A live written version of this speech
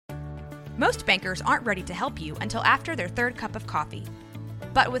Most bankers aren't ready to help you until after their third cup of coffee.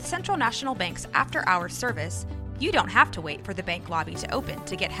 But with Central National Bank's after-hours service, you don't have to wait for the bank lobby to open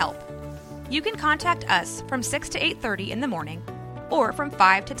to get help. You can contact us from 6 to 8:30 in the morning or from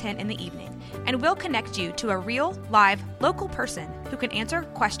 5 to 10 in the evening, and we'll connect you to a real, live, local person who can answer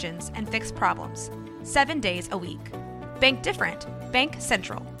questions and fix problems 7 days a week. Bank different. Bank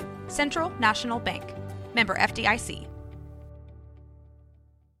Central. Central National Bank. Member FDIC.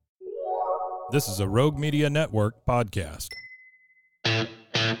 This is a Rogue Media Network podcast.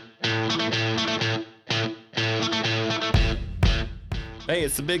 Hey,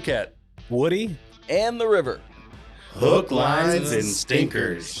 it's the Big Cat. Woody, and the river. Hook, lines, and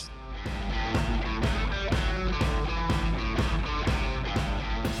stinkers.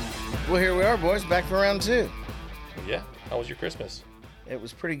 Well, here we are, boys, back for round two. Yeah. How was your Christmas? It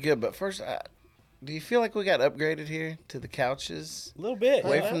was pretty good, but first, do you feel like we got upgraded here to the couches? a little bit.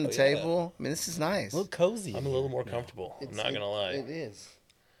 Away yeah. from the yeah. table? I mean, this is nice. A little cozy. I'm a little more comfortable. I'm not going to lie. It is.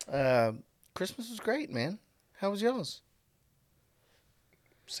 Christmas was great, man. How was y'all's?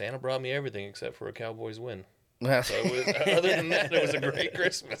 Santa brought me everything except for a Cowboys win. Well, So it was, other than that, it was a great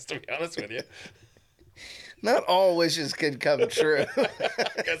Christmas, to be honest with you. not all wishes could come true.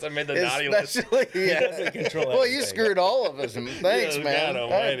 I guess I made the naughty list. Especially, yeah. doesn't control Well, you everything. screwed all of us. Thanks, Yeah, man. God I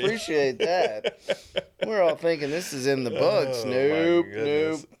almighty. appreciate that. We're all thinking this is in the books. Oh, my Nope,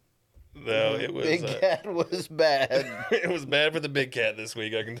 goodness. nope. No, it was Big Cat was bad. it was bad for the Big Cat this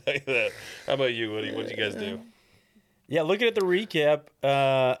week, I can tell you that. How about you, Woody? What did you guys do? Yeah, looking at the recap,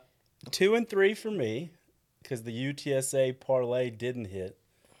 2 and 3 for me because the UTSA parlay didn't hit.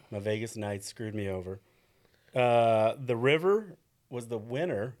 My Vegas Knights screwed me over. The River was the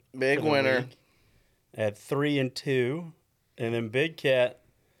winner. Big for the winner. week at 3 and 2, and then Big Cat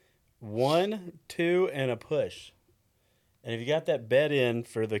 1, 2, and a push. And if you got that bet in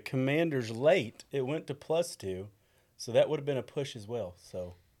for the Commanders late, it went to +2, so that would have been a push as well.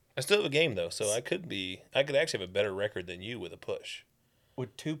 So I still have a game, though, so I could actually have a better record than you with a push.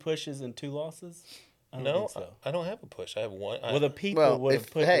 with 2 pushes and 2 losses, I don't No, think so. I don't have a push. I have one. Well, the people Well, would have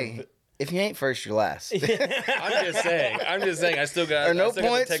if, put. hey, if you ain't first, you're last. I'm just saying. I still got. Or no I still got the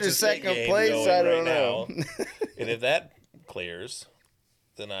points for Texas State second game place, going I don't right know. now. And if that clears,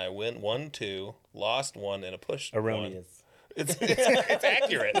 then I win 1-2, lost 1, and a push. erroneous. 1. It's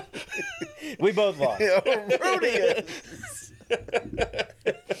accurate. We both lost. Erroneous.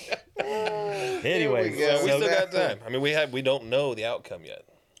 Anyway, we go. So we So still that- got time. I mean, we don't know the outcome yet.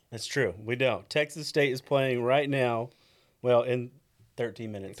 that's true. We don't. Texas State is playing right now. Well, in 13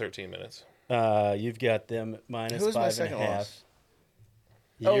 In minutes. 13 minutes. You've got them minus Who was my 5.5. second loss?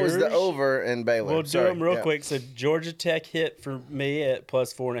 Oh, it was the Yours? over in Baylor. We'll do Sorry. them real Yeah. quick. So Georgia Tech hit for me at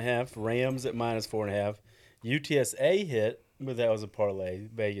 +4.5. Rams at -4.5. UTSA hit, but that was a parlay.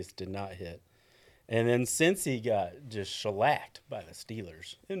 Vegas did not hit. And then Cincy got just shellacked by the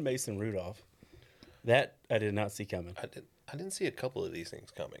Steelers and Mason Rudolph. That I did not see coming. I didn't see a couple of these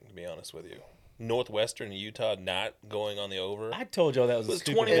things coming, to be honest with you. Northwestern and Utah not going on the over. I told y'all that was, It was a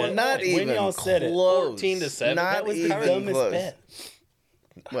stupid 21 bet. Not points. even when y'all said it. close. 14-7. Not That was the even dumbest close. bet.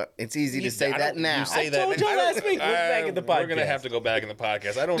 Well, it's easy to You- say I that don't- now. You say I that. told you last week. Look back at the We're gonna podcast. have to go back in the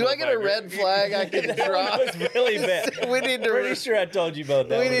podcast. I don't. Do know I if get a agree. red flag I can That drop? one was really bad. We need to Pretty sure I told you about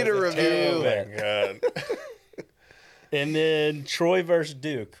that. We one. need It a was terrible review. bet. Oh, God. And then Troy versus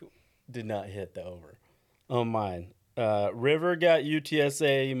Duke did not hit the over on mine. River got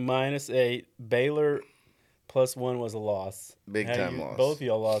UTSA -8. Baylor +1 was a loss. Big How do time you- loss. Both of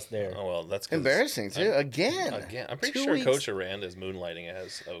y'all lost there. Oh well, that's 'cause Embarrassing too. Again. Again, I'm pretty 2 sure weeks. Coach Aranda is moonlighting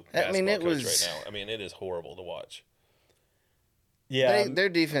as a I mean, basketball it coach was- right now. I mean, it is horrible to watch. Yeah, Their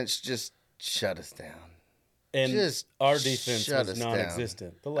defense just shut us down. and just our defense shut was us down.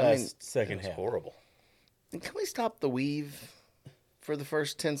 non-existent. The I last mean, second It's half. horrible. And can we stop the weave for the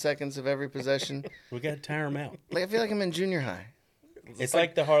first 10 seconds of every possession? We got to tire them out. Like I feel like I'm in junior high. It's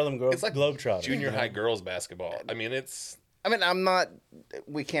like the Harlem It's like Globetrotters. junior you know? high girls basketball. I mean, it's I mean, I'm not.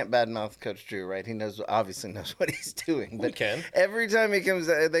 We can't badmouth Coach Drew, right? He obviously knows what he's doing. But we can. every time they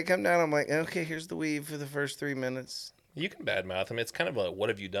come down, I'm like, okay, here's the weave for the first 3 minutes. You can badmouth him. It's kind of a "What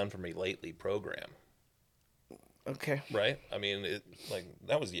have you done for me lately?" program, Okay. right? I mean,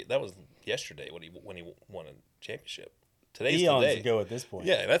 that was yesterday when he won a championship. Today's Eons today. ago at this point.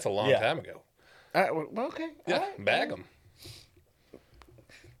 Yeah, that's a long Yeah. time ago. All right. Well, okay. Yeah, All right. bag him.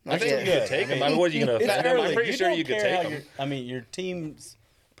 I Not think yet. you could take him. I mean, what are you going to It's offend him? early. I'm pretty You sure don't you could care how take him. your team's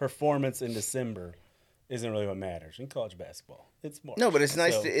performance in December isn't really what matters in college basketball. It's more. No, but it's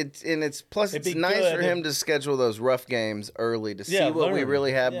nice. So, Plus it'd it's be nice good for him if- to schedule those rough games early to see Yeah, what we learn.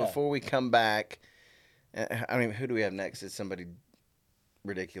 really have Yeah. before we come back. I mean, who do we have next? It's somebody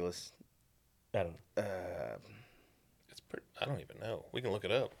ridiculous. I don't know. I don't even know. We can look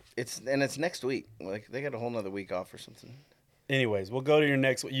it up. It's next week. Like they got a whole nother week off or something. Anyways, we'll go to your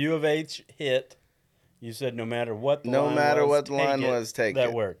next one. U of H hit. You said no matter what the No line matter was, what the line was, take that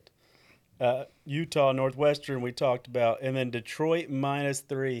it. worked. Utah, Northwestern, we talked about. And then Detroit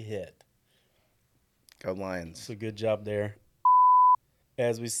 -3 hit. Go Lions. So good job there.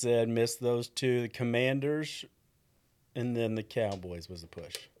 As we said, missed those two. The Commanders and then the Cowboys was a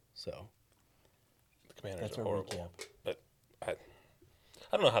push. So The Commanders that's are our horrible. recap. But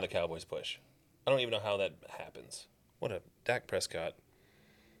I don't know how the Cowboys push. I don't even know how that happens. What a Dak Prescott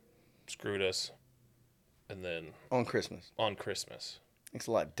screwed us, and then On Christmas. on Christmas. Thanks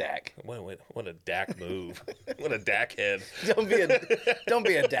a lot, Dak. What a Dak move. What a Dak head. Don't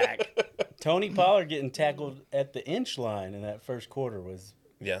be a Dak. Tony Pollard getting tackled at the inch line in that first quarter was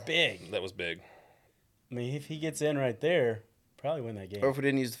Yeah. big. That was big. I mean, if he gets in right there, probably win that game. Or if we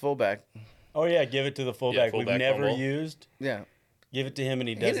didn't use the fullback. Oh, yeah, give it to the fullback, fullback we've never fumble. used. Yeah. Give it to him, and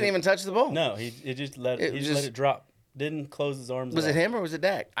he He doesn't. didn't even touch the ball. No, he just let It he just just- let it drop. Didn't close his arms. Was at it all. him or was it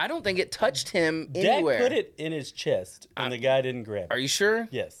Dak? I don't think it touched him Dak anywhere. put it in his chest, and the guy didn't grab Are it. you sure?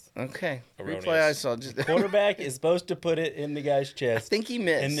 Yes. Okay. Erroneous. Replay I saw. Just Quarterback is supposed to put it in the guy's I chest, think he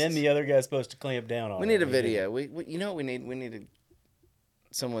missed. and then the other guy's supposed to clamp down on We it. need a He didn't. video. We you know what we need? We need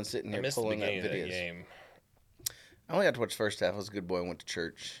someone sitting I here missed the pulling up beginning of that videos. game. I only got to watch the first half. I was a good boy and went to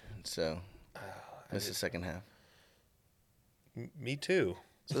church. So missed the second half. Me too.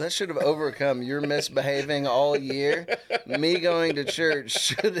 So that should have overcome your misbehaving all year. Me going to church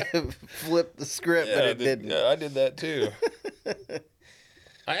should have flipped the script, but it didn't. Yeah, I did that too.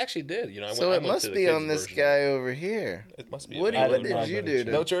 I actually did. You know, So it must be on this guy over here. It must be. Woody, I what did not did you go to do? church.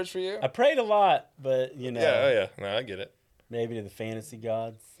 To No church for you? I prayed a lot, but you know, Yeah, oh yeah. No, I get it. maybe to the fantasy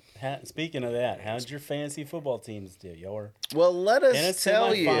gods. Speaking of that, how'd your fantasy football teams do? Y'all were Well, let in a us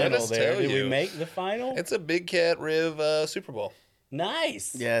tell you. Let semifinal us there. tell Did you. we make the final? It's a Big Cat Riv Super Bowl.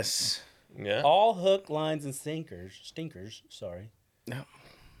 Nice. Yes. Yeah. All hook, lines, and stinkers. Sorry. No.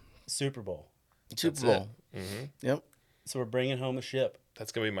 Super Bowl. Super Bowl. Mm-hmm. Yep. So we're bringing home a ship.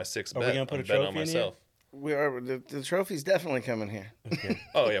 That's gonna be my sixth Are we bet. gonna put I'm a betting on trophy in here? myself. We are. The trophy's definitely coming here.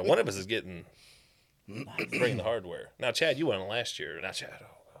 Oh yeah, one of us is getting bringing the hardware. Now, Chad, you won it last year. Now, Chad,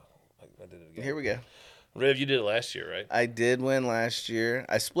 I did it again. Here we go. Riv, you did it last year, right? I did win last year.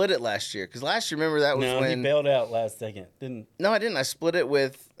 I split it last year because last year, remember that was No, when. he bailed out last second. Didn't. No, I didn't. I split it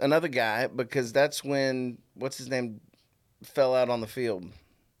with another guy because that's when what's his name fell out on the field.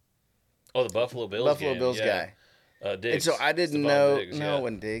 Oh, the Buffalo Bills. Buffalo game, Bills yeah. guy. Diggs. And so I didn't Stephon know. Diggs, no, yeah.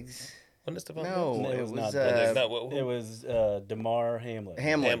 when Diggs. Wasn't it Stephon No, Diggs? It it was was not No, who- It was DeMar Hamlin.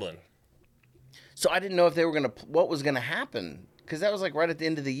 Hamlin. So I didn't know if they were gonna what was gonna happen because that was like right at the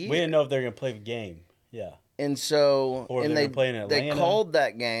end of the year. We didn't know if they were going to play the game. Yeah. And so Or and they they were playing in they Atlanta. called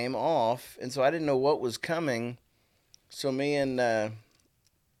that game off, and so I didn't know what was coming. So me and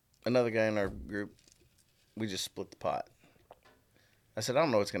another guy in our group, we just split the pot. I said I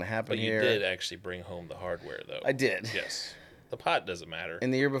don't know what's gonna happen But you here. did actually bring home the hardware, though. I did. Yes. The pot doesn't matter.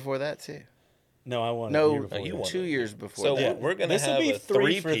 And the year before that too. No, I won. No, a year before you that. won 2 it. years before So that. we're going to This'll have be a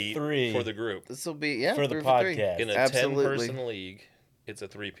 3 for three-peat 3. for the group. This will be For the 3 podcast. In a Absolutely. 10-person league, it's a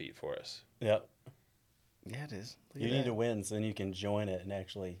three-peat for us. Yep. Yeah, it is. Look You at need that. to win so then you can join it and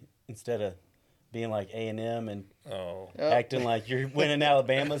actually, instead of being like A&M and Oh. Oh. acting like you're winning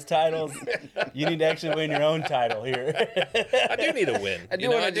Alabama's titles, you need to actually win your own title here. I do need a win. I do You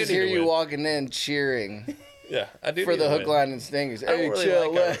know, want to just need hear a you win. walking in cheering Yeah, I do for need the a hook, win. line, and stingers. I don't really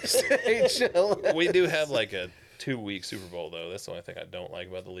like HLS. HLS. We do have like a 2-week Super Bowl, though. That's the only thing I don't like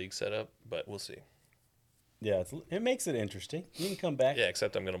about the league setup, but we'll see. Yeah, it makes it interesting. You can come back. Yeah,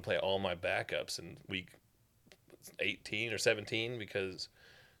 except I'm going to play all my backups in week 18 or 17 because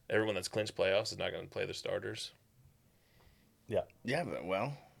everyone that's clinched playoffs is not going to play their starters. Yeah. Yeah, but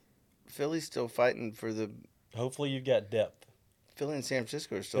well, Philly's still fighting for the. Hopefully you've got depth. Philly and San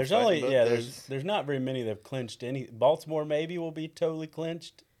Francisco are still There's fighting. only but there's not very many that have clinched any. Baltimore maybe will be totally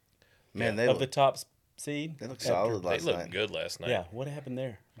clinched man, they of the look, top seed. they look after- solid They last looked night. good last night. Yeah, what happened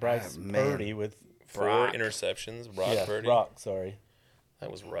there? Bryce man. Purdy with 4 Brock. interceptions. Brock Yeah, Purdy. Brock, sorry. That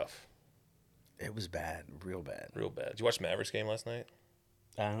was rough. It was bad, real bad. Real bad. Did you watch the Mavericks game last night?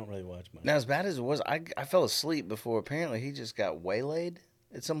 I don't really watch much. Now, as bad as it was, I fell asleep before. Apparently, he just got waylaid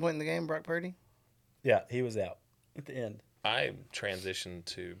at some point in the game. Brock Purdy. Yeah, he was out at the end. I transitioned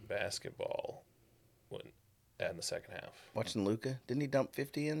to basketball in the second half. Watching Luca, didn't he dump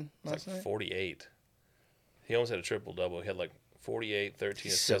 50 in It's last like night? 48. He almost had a triple-double. He had like 48, 13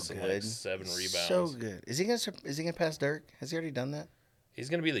 He's so assists, and like good. 7 rebounds. So good. Is he gonna pass Dirk? Has he already done that? He's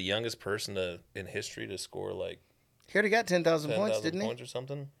going to be the youngest person in history to score like He already got 10,000 points, 10,000 didn't he? points or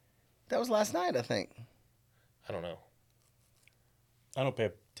something. That was last night, I think. I don't know. I don't pay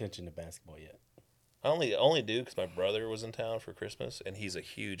attention to basketball yet. I only do because my brother was in town for Christmas, and he's a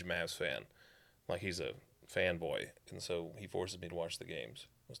huge Mavs fan. Like, he's a fanboy, and so he forces me to watch the games.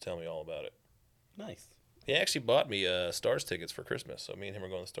 He was telling me all about it. Nice. He actually bought me Stars tickets for Christmas, so me and him are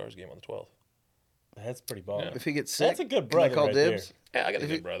going to the Stars game on the 12th. That's pretty baller. Yeah. If he gets sick, That's a good can I brother call right dibs? Yeah, I got a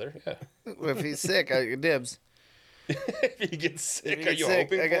good brother. Yeah. Well, if he's sick, I get dibs. If he gets sick, he are gets you sick,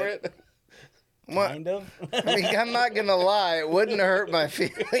 hoping I got- for it? What? Kind of. I mean, I'm not gonna lie. It wouldn't hurt my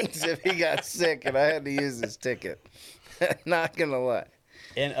feelings if he got sick and I had to use his ticket. Not gonna lie.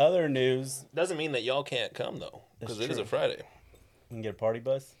 In other news, Doesn't mean that y'all can't come, though, because That's it is true. a Friday. you can get a party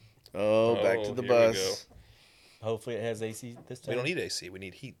bus. Oh, back to the here we go. bus. Hopefully it has AC this time. We don't need AC. We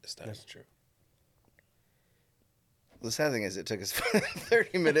need heat this time. That's true. The sad thing is, it took us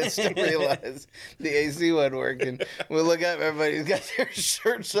 30 minutes to realize the AC wasn't working. We look up, everybody's got their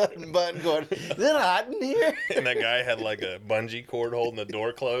shirts unbuttoned, going, "Is it hot in here?" And that guy had like a bungee cord holding the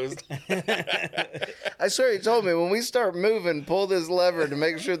door closed. I swear he told me, when we start moving, pull this lever to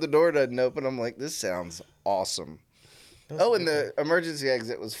make sure the door doesn't open. I'm like, this sounds awesome. Oh, and the emergency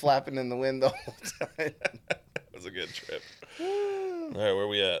exit was flapping in the wind the whole time. It was a good trip. All right, where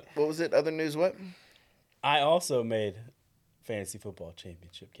we at? What was it? Other news? What? I also made fantasy football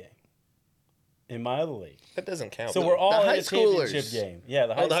championship game in my other league. That doesn't count. So though. we're all The in high a championship schoolers. game. Yeah,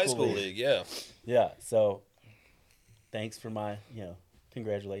 the the high school league. league. Yeah. Yeah. So thanks for my,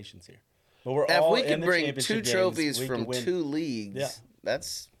 congratulations here. But we're If all we in could the bring championship 2 games, trophies we from could win. 2 leagues, Yeah.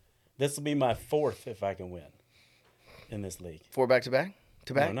 that's This will be my 4th if I can win in this league. 4 back-to-back?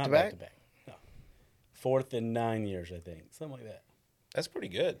 To back? No, not to back back? to back. No. 4th in 9 years, I think. Something like that. That's pretty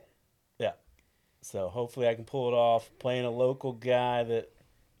good. Yeah. So hopefully I can pull it off playing a local guy that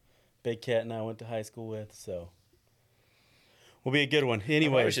Big Cat and I went to high school with. So will be a good one. I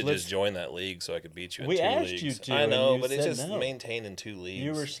Anyways, should just join that league so I could beat you in We 2 asked leagues. you to, I and know, you but it's said just no. maintaining 2 leagues.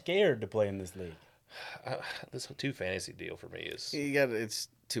 you were scared to play in this league. This 2 fantasy deal for me is It's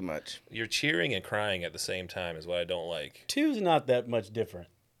too much. you're cheering and crying at the same time is what I don't like. 2's not that much different.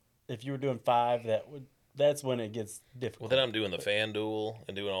 If you were doing 5, that's when it gets Well, difficult. then I'm doing the fan duel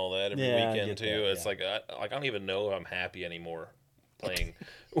and doing all that every Yeah, I weekend get too. that, It's yeah. like I don't even know if I'm happy anymore playing,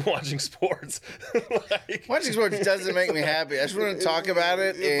 watching sports. Like, Watching sports doesn't make me happy. I just want to talk about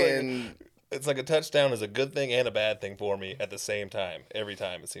it, and it's like a touchdown is a good thing and a bad thing for me at the same time. Every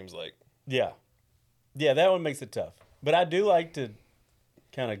time it seems like. Yeah. Yeah, that one makes it tough. But I do like to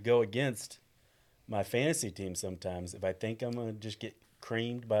kind of go against my fantasy team sometimes. If I think I'm going to just get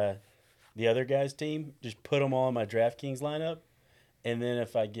creamed by the other guy's team, just put them all in my DraftKings lineup. And then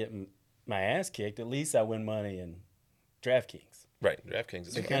if I get my ass kicked, at least I win money in DraftKings. Right, DraftKings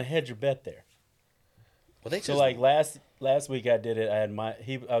is So fun. kind of hedge your bet there. Well, they So just like last week I did it.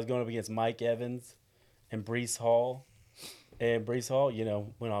 I was going up against Mike Evans and Brees Hall. And Brees Hall,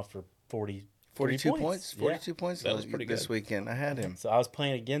 went off for 42 points. 42 Yeah. points. That was pretty this good. weekend. I had him. So I was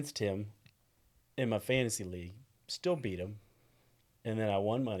playing against him in my fantasy league, still beat him, and then I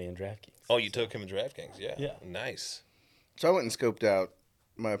won money in DraftKings. Oh, you took him in DraftKings, yeah. Yeah. Nice. So I went and scoped out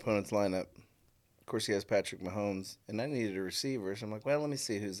my opponent's lineup. Of course, he has Patrick Mahomes, and I needed a receiver. So I'm like, well, let me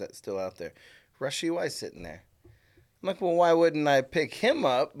see who's still out there. Rashee White sitting there. I'm like, well, why wouldn't I pick him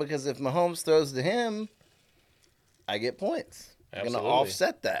up? Because if Mahomes throws to him, I get points. I'm going to Absolutely.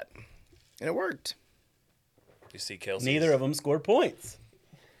 offset that. And it worked. You see Kelsey. Neither of them scored points.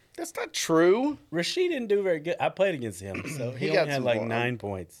 That's not true. Rashid didn't do very good. I played against him, so he He got only had some like more. 9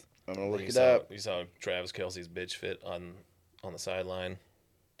 points. I'm going to look You it saw, up. you saw Travis Kelsey's bitch fit on the sideline,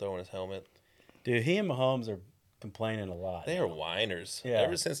 throwing his helmet. Dude, he and Mahomes are complaining a lot. They are whiners. Yeah.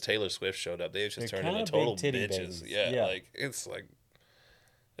 Ever since Taylor Swift showed up, they've just They're turned kinda into total big titty bitches. babies. Yeah, Yeah. like it's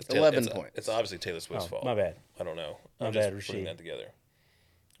 11 it's, points. It's obviously Taylor Swift's Oh, fault. my bad. I don't know. My I'm just bad, putting Rasheed. that together.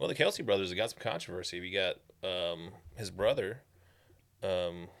 Well, the Kelsey brothers have got some controversy. We got his brother.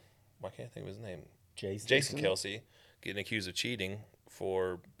 Why can't I think of his name? Jason Kelsey getting accused of cheating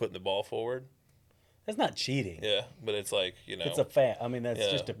for putting the ball forward. That's not cheating. Yeah, but it's like It's a fact. I mean, that's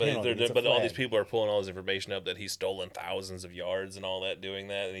yeah, just a but penalty. It's a but all flag. these people are pulling all this information up that he's stolen thousands of yards and all that, doing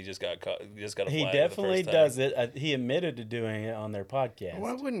that, and he just got caught. He just got a He flag definitely the first does it. He admitted to doing it on their podcast.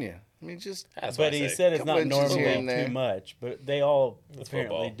 Why wouldn't you? I mean, just That's what But I he say. said it's Couple not inches here normally and there. too much. But they all It's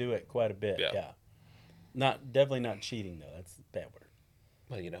apparently football. do it quite a bit. Yeah. Yeah. Definitely not cheating though. That's a bad word.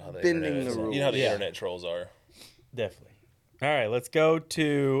 Well, you know how the Bending internet the is. rules. You know how the Yeah. internet trolls are. Definitely. All right, let's go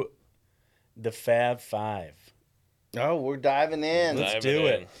to the Fab Five. oh, we're diving in. Let's Let's Diving do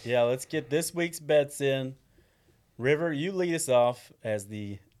in. it. Yeah, let's get this week's bets in. River, you lead us off as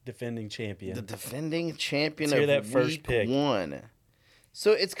the defending champion. The defending champion Let's hear of that first week pick. 1.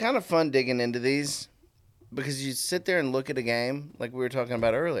 So it's kind of fun digging into these because you sit there and look at a game like we were talking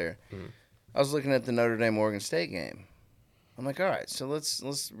about earlier. I was looking at the Notre Dame Oregon State game. I'm like, all right, so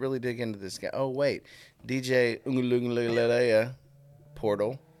let's really dig into this guy. Oh wait, DJ Ungulululelea,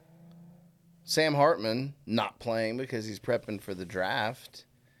 portal. Sam Hartman not playing because he's prepping for the draft.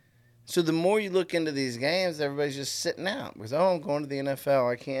 So the more you look into these games, everybody's just sitting out because I'm going to the NFL.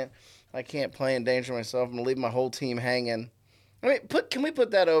 I can't play and endanger myself. I'm gonna leave my whole team hanging. I mean, can we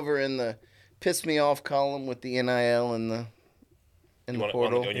put that over in the piss me off column with the NIL and the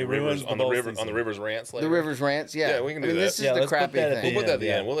portal? On the Rivers rants later? The Rivers rants, yeah. Yeah, we can do that. This is the let's put crappy that at thing. We'll put that at the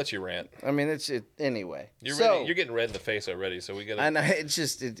Yeah. end. We'll let you rant. I mean, anyway. You're So, ready. You're getting red in the face already, so we got I to. know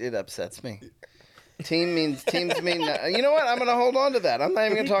it upsets me. Teams mean. You know what? I'm gonna hold on to that. I'm not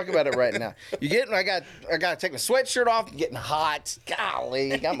even gonna talk about it right now. I got to take my sweatshirt off. I'm getting hot.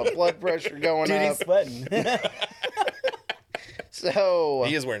 Golly, got my blood pressure going Dude, up. he's sweating. So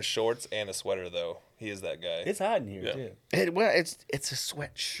He is wearing shorts and a sweater, though. He is that guy. It's hot in here, Yeah. too. it's a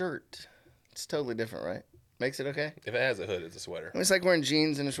sweatshirt. It's totally different, right? Makes it okay. If it has a hood, it's a sweater. It's like wearing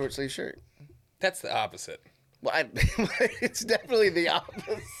jeans and a short sleeve shirt. That's the opposite. Well, it's definitely the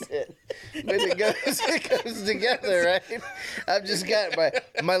opposite. But it goes together, right? I've just got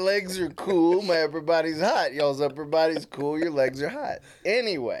my legs are cool, my upper body's hot. Y'all's upper body's cool, your legs are hot.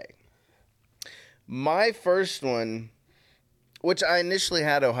 Anyway, my first one, which I initially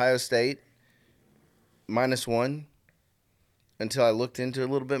had Ohio State -1 until I looked into it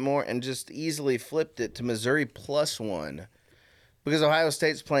a little bit more and just easily flipped it to Missouri +1 because Ohio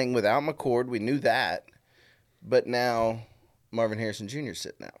State's playing without McCord. We knew that. But now Marvin Harrison Jr. is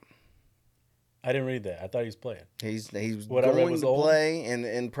sitting out. I didn't read that. I thought he was playing. He's What I read going was to old? play, and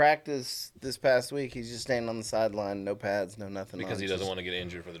in practice this past week, he's just standing on the sideline, no pads, no nothing. Because on, he doesn't just want to get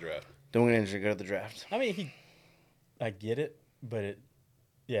injured for the draft. don't get injured, go to the draft. I mean, I get it, but it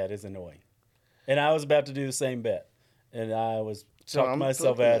is annoying. And I was about to do the same bet, and I was So talking I'm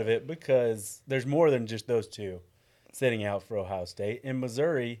myself flipping out of it because there's more than just those two sitting out for Ohio State, and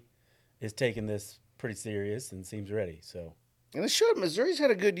Missouri is taking this pretty serious and seems ready. So, And it showed Missouri's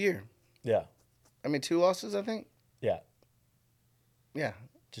had a good year. yeah, I mean, 2 losses, I think. yeah, Yeah,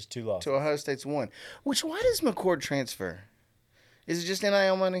 just 2 losses. to Ohio State's 1. Which why does McCord transfer? Is it just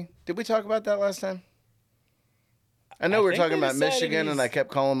NIL money? Did we talk about that last time? I know we were think talking they about decided Michigan, and he's- I kept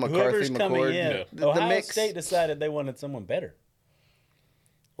calling McCarthy Whoever's coming McCord. in, Yeah. The Ohio mix. State decided they wanted someone better.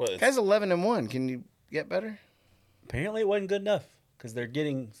 Well, it's, Guy's 11-1. Can you get better? Apparently, it wasn't good enough because they're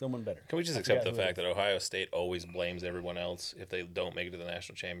getting someone better. can we just I accept the forgot who it fact that Ohio State always blames everyone else if they don't make it to the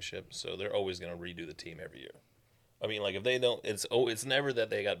national championship? So they're always going to redo the team every year. I mean, like if they don't, it's never that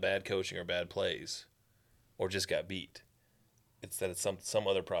they got bad coaching or bad plays, or just got beat. It's that it's some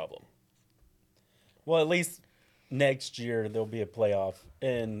other problem. Well, at least next year there'll be a playoff,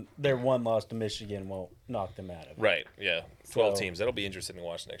 and their one loss to Michigan won't knock them out of it. Right? Yeah. 12 So- teams. That'll be interesting to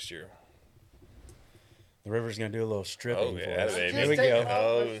watch next year. The River's going to do a little stripping Oh for yeah, us. baby. Here we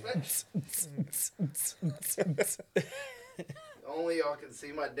go. Only y'all can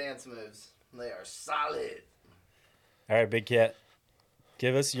see my dance moves. They are solid. All right, Big Cat,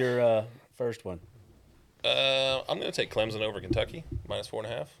 give us your first one. I'm going to take Clemson over Kentucky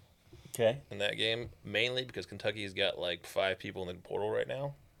 -4.5 Okay. in that game, mainly because Kentucky's got like 5 people in the portal right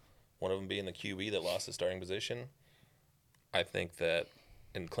now. One of them being the QB that lost his starting position. I think that,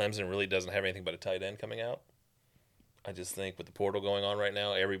 and Clemson really doesn't have anything but a tight end coming out. I just think with the portal going on right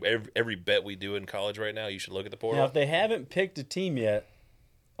now, every bet we do in college right now, you should look at the portal. Now, if they haven't picked a team yet,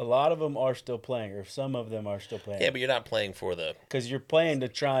 a lot of them are still playing, or some of them are still playing. Yeah, but you're not playing for the. Because you're playing to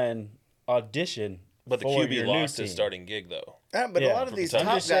try and audition. But the for QB your lost new his team. starting gig though. But Yeah, a lot of from these Kentucky.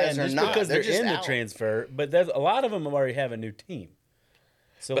 top I'm guys just saying, are just not. because They're they're just in the out. transfer, but there's a lot of them already have a new team.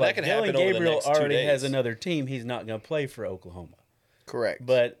 So, But that like can Dylan happen over the Gabriel next 2 already has days. another team. He's not going to play for Oklahoma. Correct.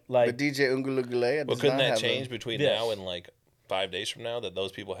 But like, But DJ Ungulugulea Well, does couldn't not that have change between Yes. now and like 5 days from now that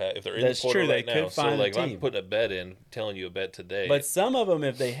those people have, if they're in That's the portal true, they right now? could So find a like, if I'm team. putting a bet in, telling you a bet today. but some of them,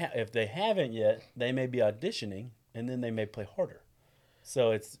 if they haven't yet, they may be auditioning, and then they may play harder.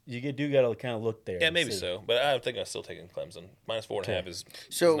 So it's do got to kind of look there. yeah, and maybe see. so. But I think I'm still taking Clemson. -4.5 is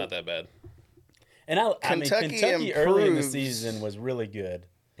So- not that bad. And I mean, Kentucky Kentucky early in the improves. season was really good.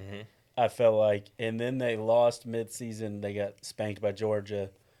 Mm-hmm. I felt like, and then they lost mid-season. They got spanked by Georgia,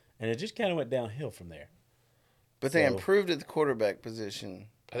 and it just kind of went downhill from there. But they So- improved at the quarterback position.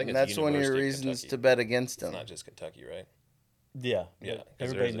 I think and it's that's one of your University of reasons Kentucky. to bet against It's them. not just Kentucky, right? Yeah, Yeah, but 'cause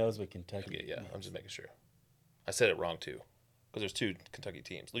everybody there's a- knows what Kentucky. Okay, yeah, means. I'm just making sure. I said it wrong too, because there's 2 Kentucky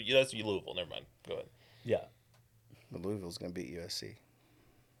teams. That's Louisville. Never mind. Go ahead. Yeah, But Louisville's going to beat USC.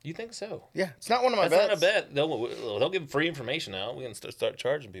 You think so? Yeah, it's not one of my That's bets. not a bet. They'll give free information out. We can start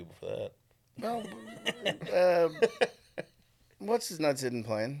charging people for that. Well, what's his nuts isn't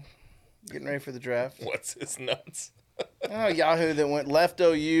playing? Getting ready for the draft. What's his nuts? Oh, Yahoo that went left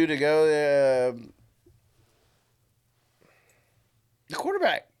OU to go the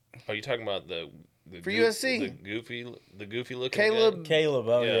quarterback. Are you talking about the For USC? the goofy looking Caleb. guy? Caleb,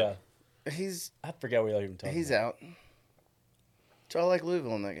 oh Yeah. yeah. I forgot we were even talking He's about. out. So I like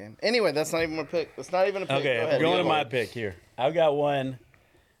Louisville in that game. Anyway, that's not even my pick. That's not even a pick. Okay, Go I'm ahead. going to You my go. pick here. I've got one.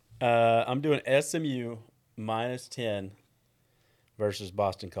 I'm doing SMU -10 versus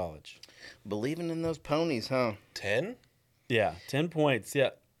Boston College. Believing in those ponies, huh? 10? Yeah, 10 points. Yeah.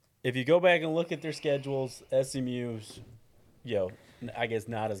 If you go back and look at their schedules, SMU's, I guess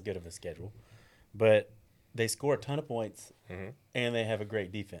not as good of a schedule, but they score a ton of points and they have a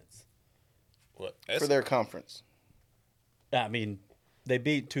great defense. What? For their conference. I mean, they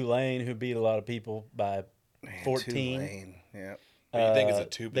beat Tulane, who beat a lot of people by 14. Tulane. Yeah. You think it's a They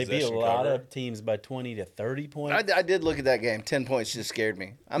two-possession beat a lot cover? of teams by 20 to 30 points. I did look at that game. 10 points just scared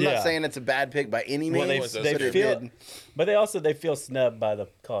me. I'm Yeah. not saying it's a bad pick by any Well, means, they but it feel, did. but they feel snubbed by the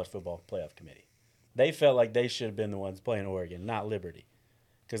college football playoff committee. They felt like they should have been the ones playing Oregon, not Liberty,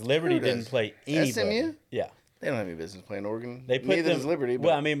 because Liberty Who does? didn't play anybody. SMU? Yeah, They don't have any business playing Oregon. they put Neither them, does Liberty. But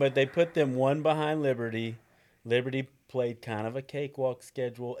Well, I mean, but they put them one behind Liberty. Liberty played kind of a cakewalk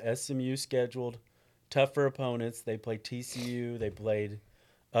schedule. SMU scheduled tougher opponents. They played TCU. They played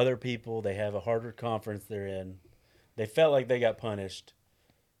other people. They have a harder conference they're in. They felt like they got punished,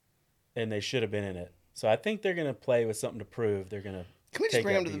 and they should have been in it. So I think they're going to play with something to prove. They're going to. can we just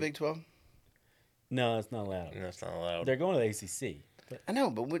bring them to the Big 12? No, it's not allowed. No, that's not allowed. They're going to the ACC. But I know,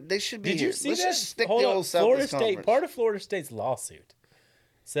 but they should be did here. you see Let's that? just stick Hold the on. old Florida Southwest State. Conference. Part of Florida State's lawsuit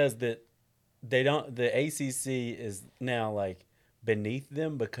says that they don't. The ACC is now like beneath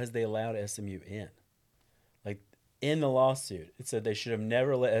them because they allowed SMU in. Like in the lawsuit, it said they should have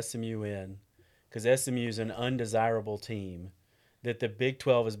never let SMU in because SMU is an undesirable team that the Big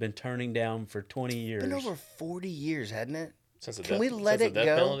 12 has been turning down for 20 years. It's been over 40 years, hadn't it? Since the Can death- we let since it the go?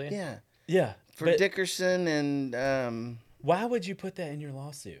 death penalty? Yeah. Yeah, For but Dickerson and why would you put that in your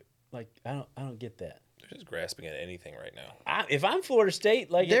lawsuit? Like I don't get that. They're just grasping at anything right now. If I'm Florida State,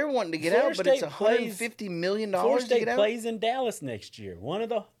 like they're wanting to get Florida out, but it's State plays- $150 million Florida to State get out. plays in Dallas next year. One of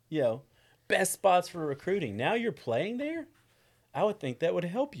the best spots for recruiting. Now you're playing there. I would think that would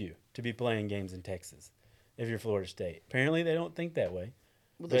help you to be playing games in Texas if you're Florida State. Apparently they don't think that way.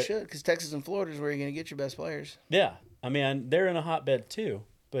 Well, they but- should, because Texas and Florida is where you're going to get your best players. Yeah, I mean they're in a hotbed too,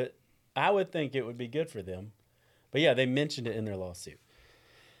 but I would think it would be good for them. But yeah, they mentioned it in their lawsuit.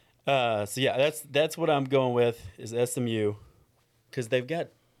 So yeah, that's what I'm going with is SMU, because they've got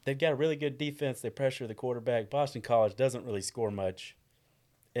a really good defense. They pressure the quarterback. Boston College doesn't really score much,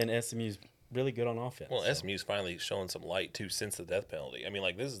 and SMU's really good on offense. Well, so. SMU's finally showing some light too since the death penalty. I mean,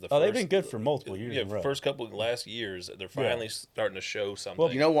 like this is the Oh, first. they've been good for multiple years Yeah, in a row. first couple of last years, they're finally starting to show something.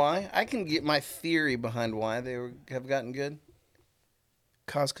 Well, You know why? I can get my theory behind why they have gotten good.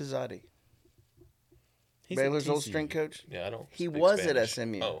 Kaz Kazadi, He's at Baylor's old TCU. strength coach. yeah, I don't. He speak was Spanish. at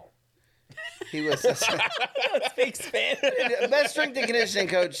SMU. Oh, He was Speak Spanish. best strength and conditioning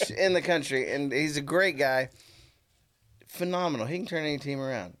coach in the country, and he's a great guy. Phenomenal. He can turn any team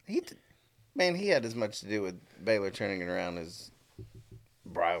around. He had as much to do with Baylor turning it around as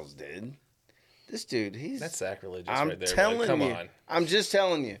Bryles did. This dude, that's sacrilegious I'm right there. telling man. Come you. on. I'm just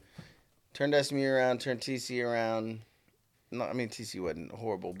telling you. Turned SMU around, turned TC around. No, I mean TC wasn't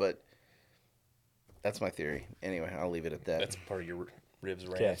horrible, but that's my theory. Anyway, I'll leave it at that. That's part of your ribs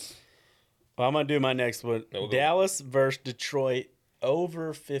Okay. rant. Well, I'm gonna do my next one. No, we'll go. Dallas versus Detroit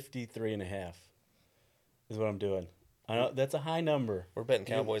over 53.5 is what I'm doing. I know that's a high number. We're betting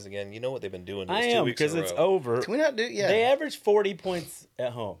Cowboys again. You know what they've been doing. I these 2 am weeks in because a it's row. over. Can we not do? Yeah. They average 40 points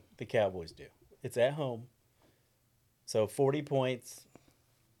at home. The Cowboys do. It's at home. So 40 points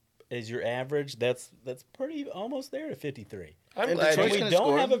is your average. That's pretty almost there to 53. I'm And glad Detroit's We gonna don't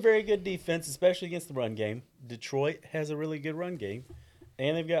score. have a very good defense, especially against the run game. Detroit has a really good run game,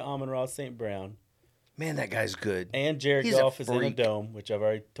 and they've got Amon-Ra St. Brown, Man, that guy's good. and Jared He's a Goff is in a freak. dome, which I've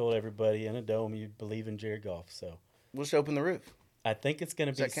already told everybody in a dome you believe in Jared Goff. So We'll just open the roof. I think it's going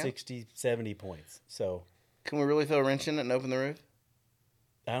to be Does that count? 60, 70 points. So Can we really throw a wrench in it and open the roof?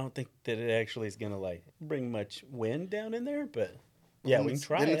 I don't think that it actually is going to bring much wind down in there, but yeah, Then we can it's-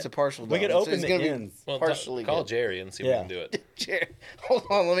 try then it. it's a partial We dome. could So open it's the gonna be- ends. Well, partially call good. Jerry and see if Yeah. we can do it. Jared, hold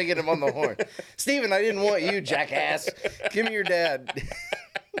on, let me get him on the horn. Steven, I didn't want you, jackass. Give me your dad.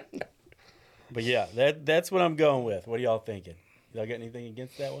 But yeah, that's what I'm going with. What are y'all thinking? Y'all got anything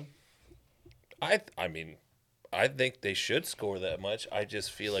against that one? I mean, I think they should score that much. I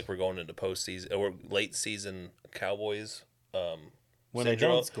just feel like we're going into postseason or late season Cowboys When they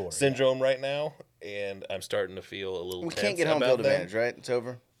don't score. syndrome right now, and I'm starting to feel a little. We tense can't get home about field them. advantage, right? It's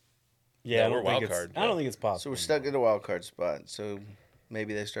over. Yeah, No, I we're don't think wild it's. card, I don't yeah. think it's possible. So we're stuck at a wild card spot. So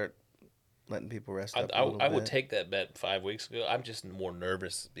maybe they start letting people rest up a little I bit. would take that bet 5 weeks ago. I'm just more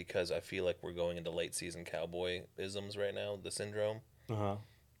nervous because I feel like we're going into late season Cowboy isms right now. The syndrome. Uh-huh.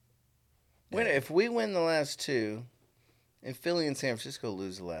 Wait, if we win the last two, and Philly and San Francisco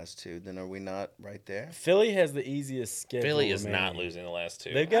lose the last two, then are we not right there? Philly has the easiest schedule. Philly is remaining. not losing the last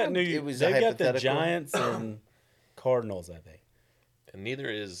two, They've got It was They've got the hypothetical. Giants and Cardinals, I think. and neither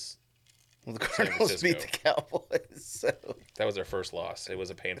is. Well, the Cardinals beat the Francisco. Cowboys, so That was their first loss. It was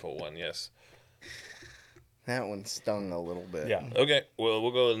a painful one. Yes. that one stung a little bit. Yeah. Okay, well,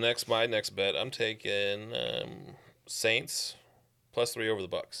 we'll go to the next. My next bet, I'm taking Saints +3 over the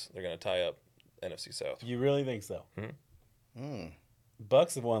Bucks. They're going to tie up NFC South. You really think so? Hmm.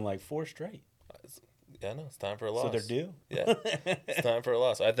 Bucks have won like 4 straight, Yeah, no, it's time for a loss. so they're due. Yeah, it's time for a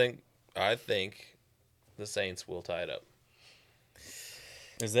loss. I think the Saints will tie it up.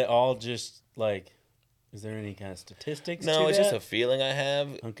 Is that all just like? Is there any kind of statistics? No, to it's that? just a feeling I have.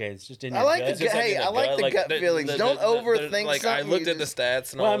 Okay, it's just in I your like gut. the hey, in I like the gut feelings. Don't overthink like, something. I looked you at the just-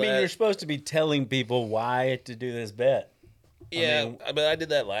 stats and Well, all I mean, that. you're supposed to be telling people why to do this bet. Yeah, mean- but I did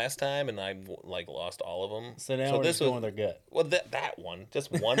that last time and I lost all of them. So now we're this just going with their gut. well that one,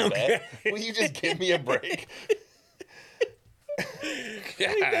 just one bet. Will you just give me a break?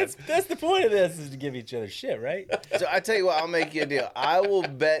 God. That's the point of this, is to give each other shit, right? So I tell you what, I'll make you a deal. I will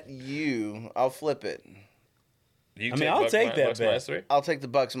bet you. I'll flip it. You I mean, I'll take that Bucks bet. -3? I'll take the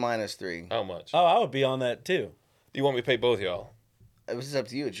Bucks -3. How much? Oh, I would be on that too. You want me to pay both y'all? This is up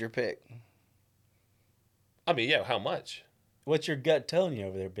to you. It's your pick. I mean, yeah, how much? What's your gut telling you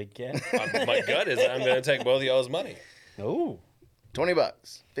over there, big cat? My gut is I'm going to take both of y'all's money. Oh,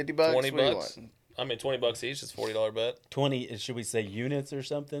 $20, $50. 20 what do you bucks. want? I mean, $20 each is $40 bet. 20. Should we say units or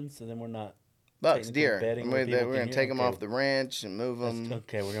something? So then we're not. Bucks, technically deer. betting We're where people going can to hear? take them Okay. off the ranch and move That's- them.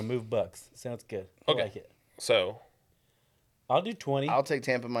 okay, we're gonna move Bucks. Sounds good. Okay. I like it. So, I'll do 20. I'll take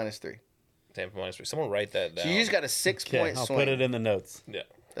Tampa -3. Tampa -3. Someone write that down. So you just got a 6-point I'll swing. put it in the notes. Yeah.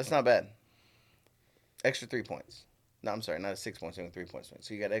 That's not bad. Extra 3 points. No, I'm sorry, not a 6-point swing, 3-point swing.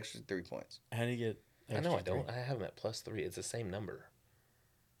 So you got extra 3 points. How do you get? I know I extra don't. three? I have them at +3. It's the same number.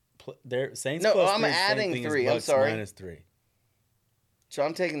 They're Saints No, plus I'm 3 is the same adding thing as 3, I'm Bucks sorry. -3. So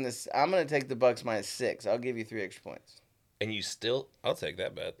I'm taking this. I'm going to take the Bucks -6. I'll give you 3 extra points. And you still, I'll take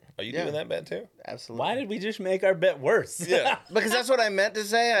that bet. Are you Yeah. doing that bet too? Absolutely. Why did we just make our bet worse? Yeah. Because that's what I meant to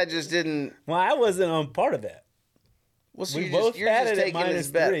say. I just didn't. Well, I wasn't on part of that. Well, so We you're both just, you're had just it at taking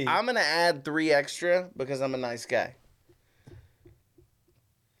this bet. -3. I'm going to add 3 extra because I'm a nice guy.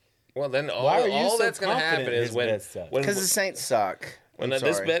 Well, then Why are you all so that's going to confident happen is his when bets suck? Because the Saints suck. when I'm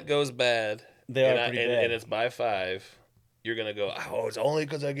this sorry. bet goes bad, They are and, pretty bad. and it's by 5, you're gonna go, oh, it's only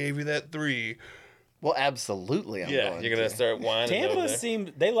because I gave you that 3. Well, absolutely. I'm Yeah, going you're gonna to. start whining. over Tampa there. seemed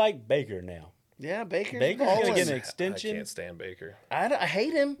they like Baker now. Yeah, Baker's Baker's gonna balling. get an I extension. can't stand Baker. I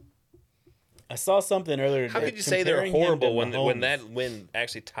hate him. I saw something earlier today. How could you say they're comparing him to horrible when Mahomes. that win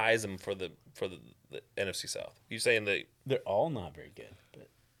actually ties them for the NFC South? You saying that They're all not very good, but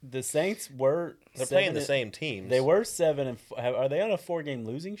the Saints were. they're 7 playing the same teams? They were 7 and. Are they on a 4-game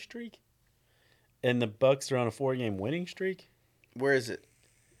losing streak? And the Bucks are on a 4-game winning streak. Where is it?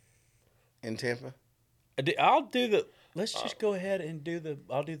 In Tampa? I'll do the. Let's just go ahead and do the.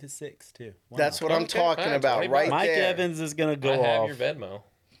 I'll do the 6 too. Why That's not? what I'm Okay, talking fine, about 20 right Mike there. Evans is gonna I go have off. your Venmo.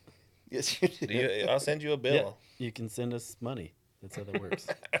 Yes, you do. I'll send you a bill. Yeah, you can send us money. That's how that works.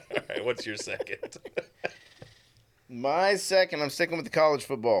 All right, what's your second? My second, I'm sticking with the college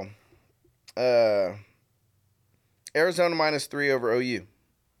football. Arizona -3 over OU.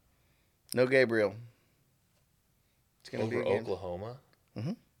 No Gabriel. It's gonna Over be a game. Oklahoma?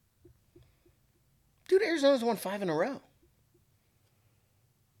 Dude, Arizona's won 5 in a row.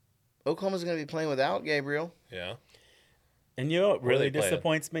 Oklahoma's gonna be playing without Gabriel. Yeah. And you know what Where are really they playing?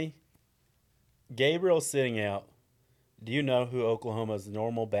 disappoints me? Gabriel's sitting out. Do you know who Oklahoma's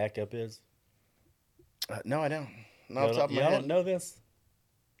normal backup is? No, I don't. Not off the top of my Y'all head. don't know this?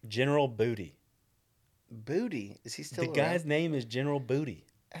 General Booty. Booty. Is he still The around? guy's name is General Booty.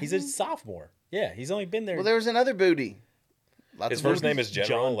 He's a sophomore. Yeah, he's only been there. Well, there was another Booty. Lots His of first booties. name is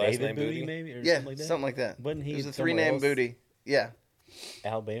General, John last David name Booty. maybe, or Yeah, something like that. Wasn't he It was a somewhere 3-name else? Booty. Yeah.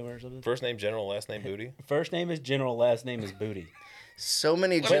 Alabama or something. First name General, last name Booty. First name is General, last name is Booty. So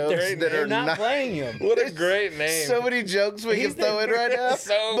many But jokes they're, that they're are not not. playing him. What a great name. So many jokes we He's can throw in right now,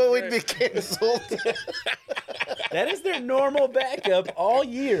 So but we'd be great. canceled. That is their normal backup all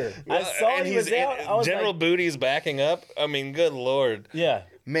year. I saw And he was out. I was General like, Booty's backing up. I mean, good Lord. yeah.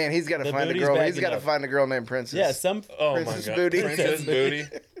 Man, he's got to The find a booty's girl. He's backing got to up. find a girl named Princess. Yeah, some Oh, Princess my God. Booty. Princess Booty.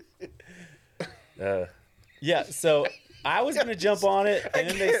 Yeah, so I was going to jump on it, and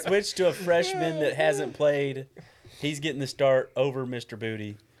then they switched to a freshman that hasn't played. He's getting the start over Mr.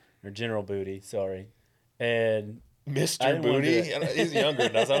 Booty, or General Booty, sorry. And I Mr. didn't wanna do Booty. it. He's younger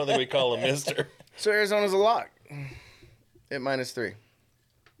than us. I don't think we call him Mr. So Arizona's a lock at -3.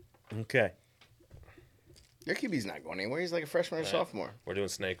 okay. Their QB's not going anywhere. He's like a freshman or sophomore. We're doing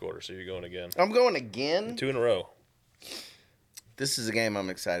snake order, so you're going again. I'm going again. 2 in a row. This is a game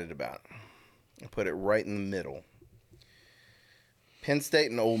I'm excited about. I put it right in the middle. Penn State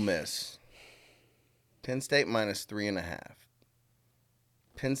and Ole Miss. Penn State -3.5.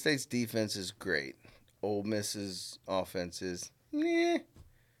 Penn State's defense is great. Ole Miss's offense is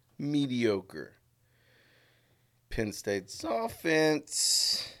mediocre. Penn State's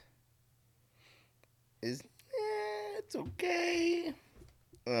offense is it's okay.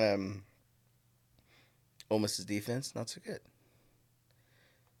 Ole Miss's defense not so good.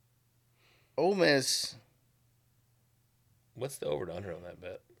 Ole Miss. What's the over to under on that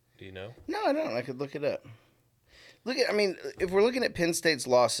bet? Do you know? No, I don't. I could look it up. If we're looking at Penn State's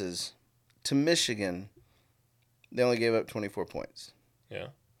losses to Michigan, they only gave up 24 points. Yeah.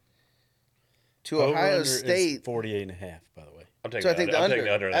 To Ohio State, 48.5, by the way. I'm taking so I think the under. taking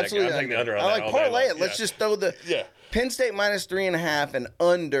the under on that. Absolutely, I'm taking the under on I that. like all day parlay long. it. Let's just throw the Penn State -3.5 and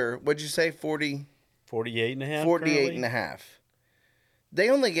under. What'd you say? 40. 48.5. 48.5. They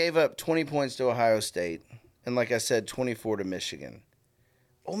only gave up 20 points to Ohio State, and like I said, 24 to Michigan.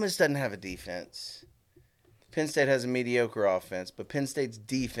 Ole Miss doesn't have a defense. Penn State has a mediocre offense, but Penn State's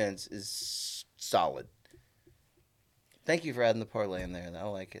defense is solid. Thank you for adding the parlay in there. I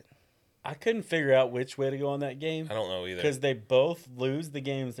like it. I couldn't figure out which way to go on that game. I don't know either. Because they both lose the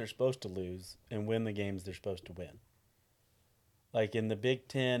games they're supposed to lose and win the games they're supposed to win. Like in the Big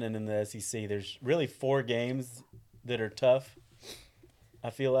Ten and in the SEC, there's really 4 games that are tough. I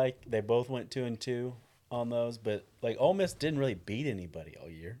feel like they both went 2-2 on those, but like Ole Miss didn't really beat anybody all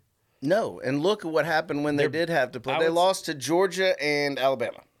year. No, and look at what happened when they did have to play. They lost to Georgia and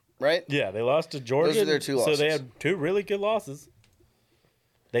Alabama, right? Yeah, they lost to Georgia. Those are their 2 losses. So they had 2 really good losses.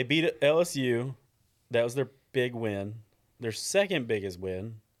 They beat LSU. That was their big win. Their second biggest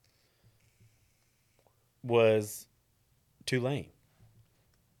win was Tulane.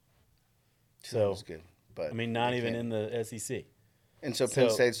 That So, was good. But I mean, not they even can't. in the SEC. And so Penn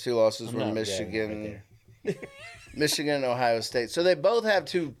State's 2 losses I'm were not Michigan, right there. Michigan and Ohio State. So they both have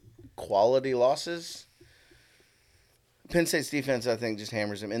 2 quality losses. Penn State's defense, I think, just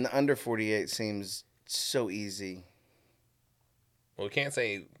hammers them. And the under 48 seems so easy. Well, we can't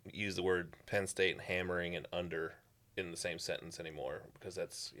use the word Penn State and hammering and under in the same sentence anymore because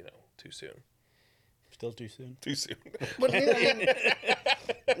that's, too soon. Still too soon. Too soon. But,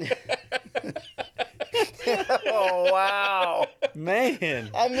 oh, wow.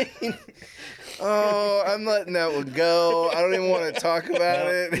 Man. I mean, I'm letting that one go. I don't even want to talk about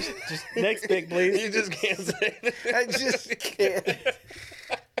it. Just next pick, please. You just can't say that. I just can't.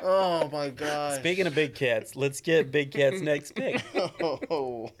 Oh, my God. Speaking of Big Cats, let's get Big Cat's next pick.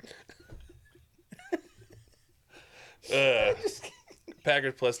 Oh.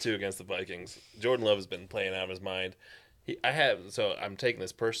 Packers +2 against the Vikings. Jordan Love has been playing out of his mind. I'm taking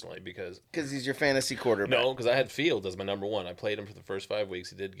this personally because He's your fantasy quarterback. no, because I had Fields as my number 1. I played him for the first 5 weeks.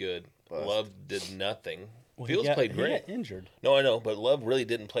 He did good. Bust. Love did nothing. Well, Fields played he great. got injured. No, I know, but Love really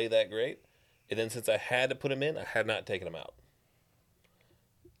didn't play that great. And then since I had to put him in, I had not taken him out.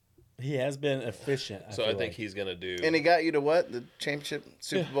 He has been efficient. So I think he's going to do. And he got you to what? The championship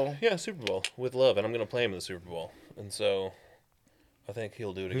Super Bowl? Yeah, Super Bowl with Love, and I'm going to play him in the Super Bowl. And so I think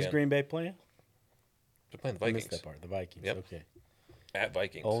he'll do it Who's again. Green Bay playing? They're playing the I Vikings. missed that part. The Vikings. Yep. Okay. At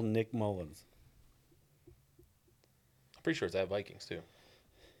Vikings. Old Nick Mullins. I'm pretty sure it's at Vikings, too.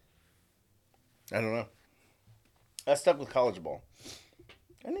 I don't know. I stuck with college ball.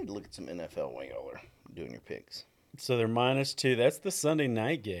 I need to look at some NFL while y'all are doing your picks. So they're -2. That's the Sunday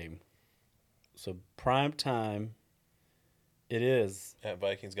night game. So prime time. It is. At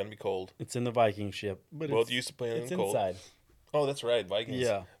Vikings, going to be cold. It's in the Viking ship. But Both it's, used to playing in it's the cold. inside. Oh, that's right. Vikings.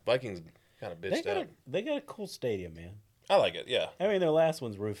 Yeah. Vikings kind of bitched out. They got a cool stadium, man. I like it, yeah. I mean, their last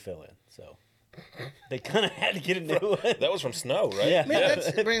one's roof fill-in, so they kind of had to get a new one. That was from snow, right? Yeah. Man,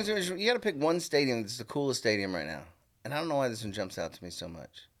 that brings me. You got to pick one stadium that's the coolest stadium right now, and I don't know why this one jumps out to me so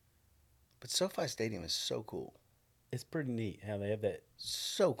much. But SoFi Stadium is so cool. It's pretty neat how they have that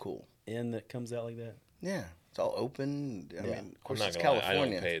So cool. end that comes out like that. Yeah, it's all open. I mean, of I'm course, not it's gonna lie, I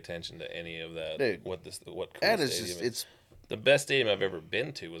California. don't pay attention to any of that. Dude, what cool That is stadium just is. it's. The best stadium I've ever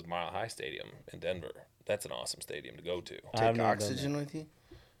been to was Mile High Stadium in Denver. That's an awesome stadium to go to. I've Take never done oxygen with you?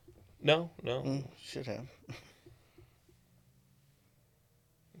 No. Should have.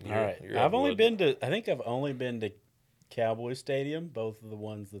 All right. You're I've at only Wood. been to. I think I've only been to Cowboy Stadium, both of the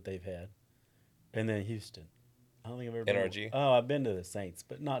ones that they've had, and then Houston. I don't think I've ever been. NRG? Oh, I've been to the Saints,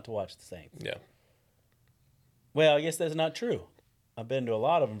 but not to watch the Saints. Yeah. Well, I guess that's not true. I've been to a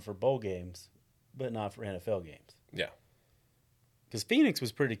lot of them for bowl games, but not for NFL games. Yeah. Because Phoenix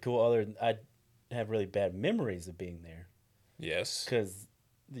was pretty cool. Other than I have really bad memories of being there Yes. because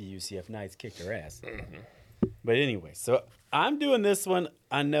the UCF Knights kicked their ass. But anyway, so I'm doing this one.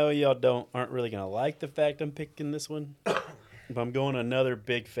 I know y'all aren't really gonna like the fact I'm picking this one, but I'm going another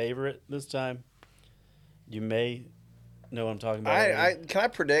big favorite this time. You may know what I'm talking about. Can I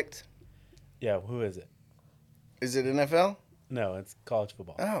predict? Yeah, who is it? Is it NFL? No, it's college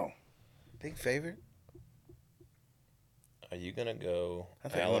football. Oh, big favorite. Are you gonna go I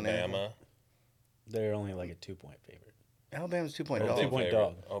think I'm gonna Alabama? They're only like a 2-point favorite. Alabama's 2-point Oh, dog. 2-point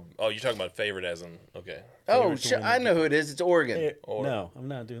Favorite. dog. Oh, you're talking about favorite as in okay. Oh, Favorite to shit, win I the know who it is. It's Oregon. No, I'm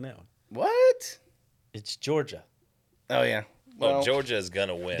not doing that one. What? It's Georgia. Oh yeah. Well, Well, Georgia is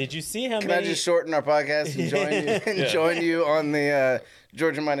gonna win. Did you see how can many? I just shorten our podcast and join you and join you on the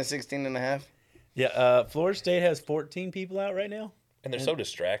Georgia minus 16.5? Yeah, Florida State has 14 people out right now, And they're so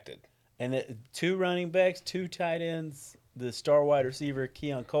distracted. and 2 running backs, 2 tight ends. The star wide receiver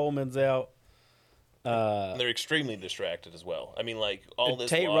Keon Coleman's out. And they're extremely distracted as well. I mean, like all this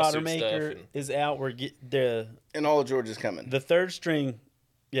Tate lawsuit Rodemaker stuff. And, is out. The And all of Georgia's coming. third string.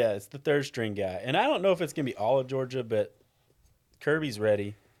 Yeah, it's the third string guy, and I don't know if it's gonna be all of Georgia, but Kirby's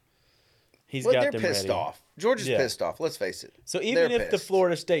ready. He's Well, got they're them pissed ready. off. Georgia's Yeah. pissed off. Let's face it. So even They're if the pissed.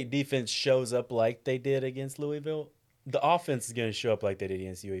 Florida State defense shows up like they did against Louisville, the offense is going to show up like they did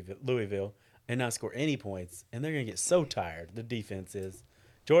against Louisville and not score any points, and they're going to get so tired. The defense is.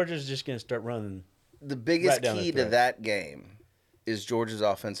 Georgia's just going to start running. The biggest Right down key their to throat. that game is Georgia's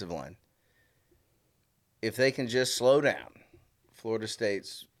offensive line. If they can just slow down Florida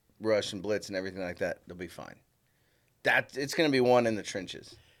State's rush and blitz and everything like that, they'll be fine. It's going to be one in the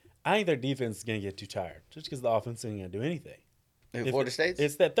trenches. I think their defense is going to get too tired just because the offense isn't going to do anything. Who, If Florida it- State's?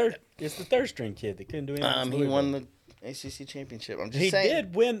 It's that third. It's the third string kid that couldn't do anything. against He Louisville. won the ACC championship. I'm just He saying.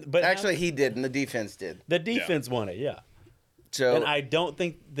 did win, but Actually, he did, and the defense did. the defense won it. Yeah. So And I don't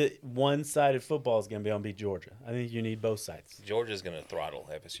think that one-sided football is going to be able to beat Georgia. I think you need both sides. Georgia's gonna throttle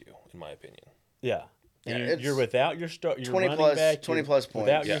FSU, in my opinion. Yeah. Yeah, And it's you're without your star. Your 20 running plus- back, 20 you're plus points.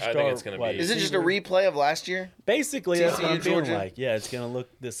 Without Yeah, your I think star it's gonna wide be- is it just a receiver. replay of last year? Basically, that's what TCU, I'm feeling Georgia? like. Yeah, it's going to look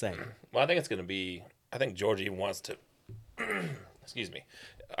the same. Well, I think it's gonna be. I think Georgia even wants to. Excuse me.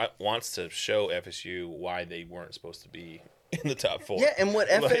 Wants to show FSU why they weren't supposed to be in the top 4. Yeah, and what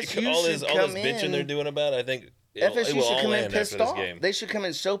FSU all should this come bitching in- they're doing about it, I think it FSU will should all come in end pissed after this off. game. They should come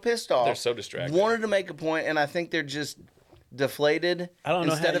in so pissed off. They're so distracted. Wanted to make a point, and I think they're just deflated. I don't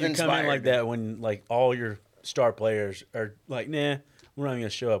know instead how of you inspired. come in like that when like all your star players are like, nah, we're not going to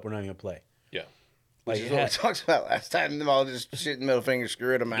show up. We're not going to play. Yeah. Which Like, is what we talked about last time. Them all just shitting middle finger,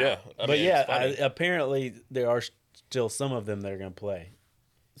 screwing them out. Yeah. I but mean, yeah, it's funny. apparently there are still some of them that are going to play.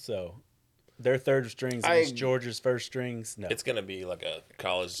 So their third strings against Georgia's first strings. No, It's going to be like a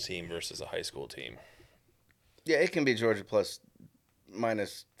college team versus a high school team. Yeah, it can be Georgia plus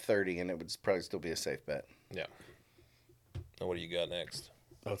minus 30, and it would probably still be a safe bet. Yeah. Now, what do you got next?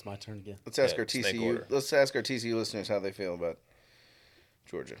 oh, it's my turn again. Let's ask Yeah, our snake TCU. order. Let's ask our TCU listeners how they feel about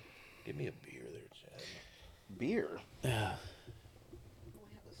Georgia. Give me a beer there, Chad. Beer.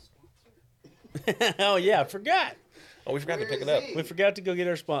 Oh yeah, I forgot. Oh, we forgot to pick it up. We forgot to go get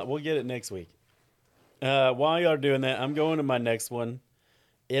our spot. We'll get it next week. While y'all are doing that, I'm going to my next one.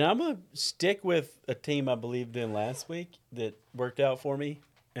 And I'm going to stick with a team I believed in last week that worked out for me.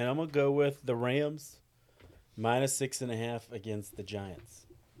 And I'm going to go with the Rams minus 6.5 against the Giants.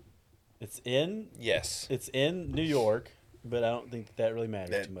 It's in Yes. New York, but I don't think that really matters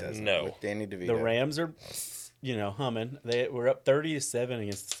That too much. doesn't. No. With Danny DeVito. The Rams are, humming. They were up 30-7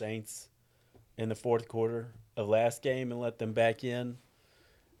 against the Saints in the fourth quarter of last game and let them back in.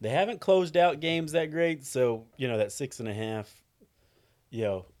 They haven't closed out games that great, so that 6.5.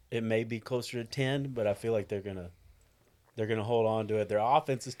 It may be closer to 10, but I feel like they're gonna hold on to it. Their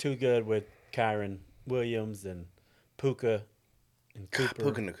offense is too good with Kyron Williams and Puka and Cooper.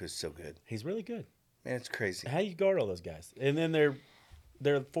 Puka Nuka's so good. He's really good. Man, it's crazy. How do you guard all those guys? And then their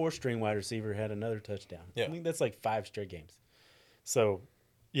four-string wide receiver had another touchdown. Yeah. I think that's like 5 straight games. So,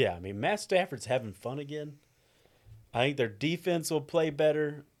 yeah, I mean, Matt Stafford's having fun again. I think their defense will play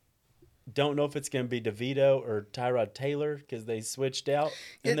better. don't know if it's going to be DeVito or Tyrod Taylor because they switched out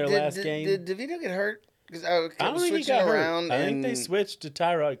in their last game. Did DeVito get hurt? Because I I don't think he switching got around. hurt. I think they and switched to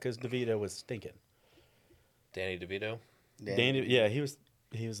Tyrod because DeVito was stinking. Danny DeVito, Danny, yeah, he was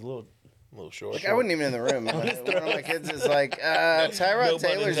a little. a little short. Like, I wasn't even in the room. One of my kids is like, Tyrod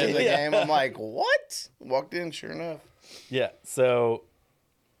Taylor's in the game. I'm like, what? Walked in, sure enough. Yeah, so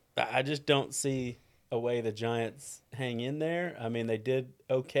I just don't see a way the Giants hang in there. I mean, they did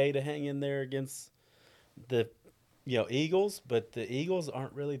okay to hang in there against the Eagles, but the Eagles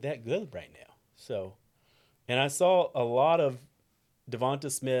aren't really that good right now. So, and I saw a lot of Devonta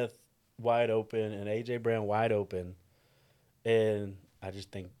Smith wide open and AJ Brown wide open, and I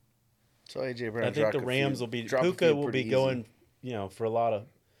just think So AJ Brown. I think the Rams will be Puka will be going for a lot of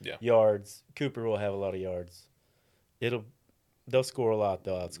yards. Cooper will have a lot of yards. They'll score a lot.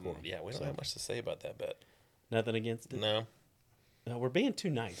 They'll outscore. Yeah, we don't have much to say about that bet. Nothing against it. No, We're being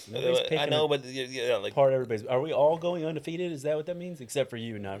too nice. I know, but like, Part everybody's. Are we all going undefeated? Is that what that means? Except for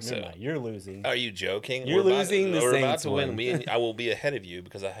you. No, So- never mind. You're losing. are you joking? You're losing the We're about Saints to win. one. I will be ahead of you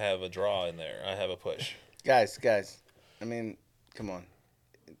because I have a draw in there. I have a push. Guys. I mean, come on.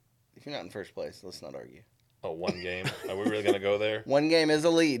 If you're not in first place, let's not argue. Oh, one game. Are we really gonna go there? One game is a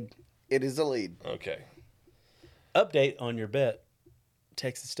lead. It is a lead. Okay. Update on your bet.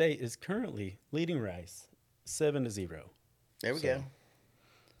 Texas State is currently leading Rice 7-0. There we go.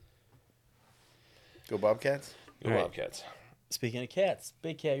 Go Bobcats. Go All right. Bobcats. Speaking of cats,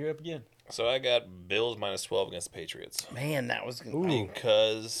 Big Cat, you're up again. So I got Bills minus 12 against the Patriots Man, that was good.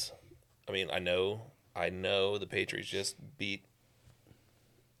 because, I mean, I know the Patriots just beat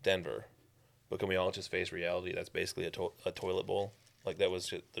Denver, but can we all just face reality? That's basically a toilet bowl. Like, that was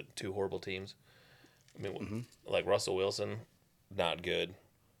just the two horrible teams. I mean, like Russell Wilson, not good.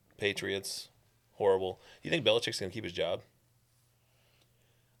 Patriots, horrible. You think Belichick's going to keep his job?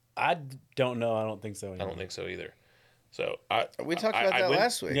 I don't know. I don't think so. I Anymore. don't think so either. So We talked about that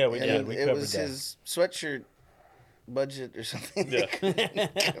last week. Yeah, we And did. We it covered was that. his sweatshirt budget or something. Yeah.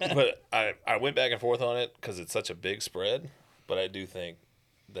 But I went back and forth on it because it's such a big spread. But I do think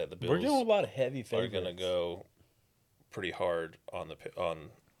that the Bills We're doing a lot of heavy are favorites. going to go pretty hard on the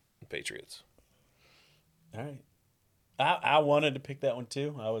Patriots. All right. I wanted to pick that one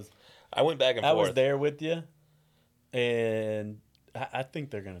too. I went back and I forth. was there with you, and I think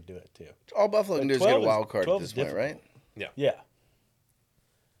they're going to do it too. All Buffalo can do is 12 get a is- wild card at 12 this is point, different. right? Yeah.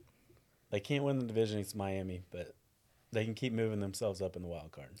 They can't win the division against Miami, but they can keep moving themselves up in the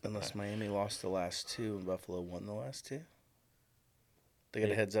wild card. Unless Miami lost the last two and Buffalo won the last two. They got a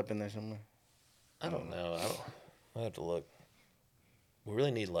Yeah. heads up in there somewhere. I don't know. I have to look. We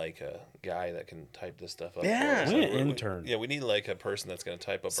really need like a guy that can type this stuff up. Yeah. for us. We need an We- intern. Yeah, we need like a person that's going to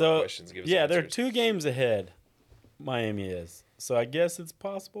type up our So, questions. And give us yeah, they're answers. 2 games ahead, Miami is. So I guess it's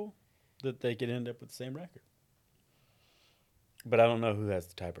possible that they could end up with the same record. But I don't know who has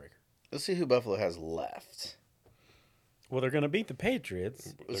the tiebreaker. Let's see who Buffalo has left. Well, they're going to beat the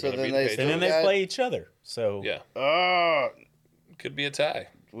Patriots, They're So gonna then beat the they Patriots. and then they got- play each other. So Yeah, Oh, could be a tie.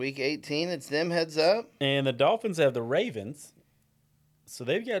 week 18, it's them heads up. And the Dolphins have the Ravens, so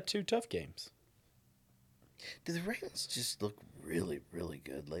they've got 2 tough games. Do the Ravens just look really, really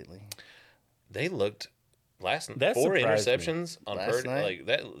good lately? They looked That 4 surprised me. interceptions on Last Purdy. night? Like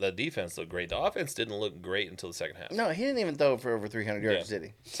that, the defense looked great. The offense didn't look great until the second half. No, he didn't even throw for over 300 yards, Yeah. did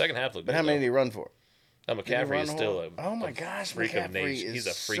he? Second half looked But good. how many did though. he run for? Now Did he McCaffrey run is a still whole- a Oh my gosh, freak of McCaffrey nature. is He's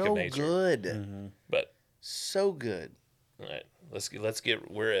a freak so of nature. good. But So good. all right,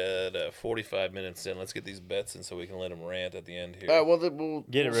 we're at 45 minutes in. Let's get these bets in so we can let them rant at the end here. All right, well, we'll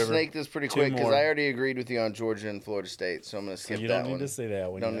Get it, we'll River. snake this pretty 2 quick because more. I already agreed with you on Georgia and Florida State, so I'm going to So skip you that don't need one. to say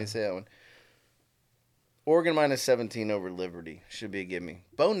that one. Don't need to say that one. Oregon minus 17 over Liberty should be a gimme.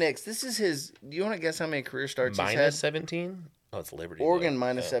 Bo Nix, this is his. Do you want to guess how many career starts he's had? Minus 17? Oh, it's Liberty. Oregon though.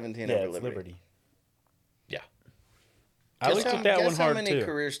 minus Yeah. 17 Yeah, over it's Liberty. Liberty. Yeah. I looked at that one Guess how hard many too.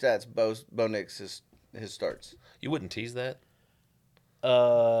 career stats Bo Nix his starts? You wouldn't tease that?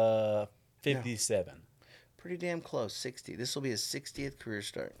 57. Pretty damn close. 60. This will be his 60th career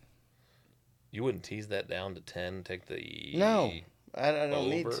start. You wouldn't tease that down to 10, take the... No, I don't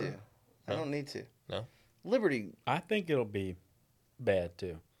need Over? to. I No? don't need to. No? Liberty. I think it'll be bad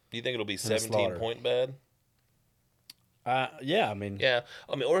too. Do you think it'll be a 17 slaughter. point bad? Yeah, I mean, Yeah.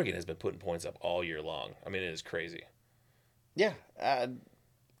 I mean, Oregon has been putting points up all year long. I mean, it is crazy. Yeah. And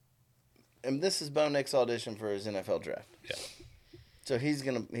this is Bo Nix audition for his NFL draft. Yeah. So he's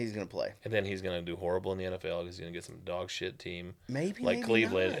gonna play. And then he's going to do horrible in the NFL because he's going to get some dog shit team Maybe like maybe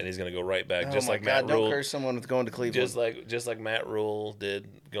Cleveland, not. and he's going to go right back, Oh just my like God, Matt don't Rule. curse someone with going to Cleveland. Just like Matt Rule did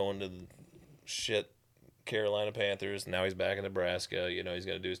going to the shit Carolina Panthers. Now he's back in Nebraska. You know, he's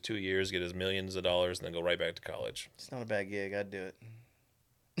going to do his 2 years, get his millions of dollars, and then go right back to college. It's not a bad gig. I'd do it.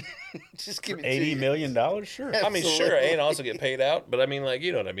 Just give me $80 million? Sure. I mean, sure, and also get paid out, but I mean, like,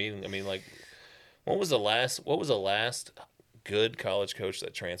 you know what I mean? I mean, like, what was the last good college coach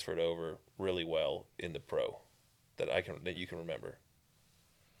that transferred over really well into pro that you can remember?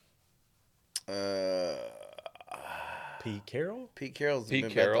 Pete Carroll? Pete Carroll's Pete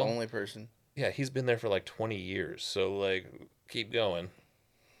been Carroll? about the only person. Yeah, he's been there for like 20 years, so like, keep going.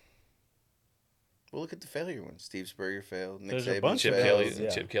 Well, look at the failure ones. Steve Spurrier failed. Nick There's a Saban bunch of failed. fails, yeah.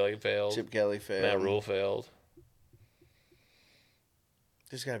 Chip Kelly failed. Chip Kelly failed. Matt Rule failed.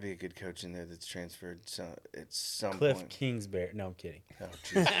 There's got to be a good coach in there that's transferred at some Cliff point. Kingsbury. No, I'm kidding. Oh,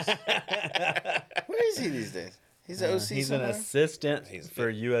 Jesus. Where is he these days? He's the OC He's somewhere? an assistant He's-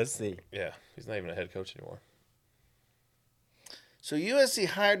 for USC. Yeah, he's not even a head coach anymore. So USC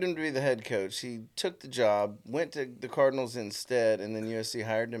hired him to be the head coach. He took the job, went to the Cardinals instead, and then USC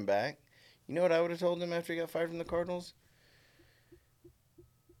hired him back. You know what I would have told him after he got fired from the Cardinals?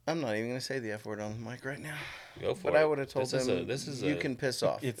 I'm not even going to say the F word on the mic right now. Go for But it. I would have told him, you can piss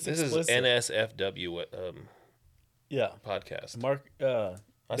off. It's This is explicit. NSFW Yeah. podcast. Mark.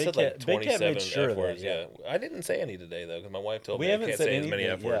 I Big said Cat- like Big Cat 27 made sure F of that, words. yeah. Yeah, I didn't say any today though because my wife told We me I haven't can't said say as many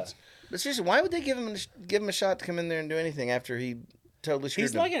anything, F words. But seriously, why would they give him a shot to come in there and do anything after he totally screwed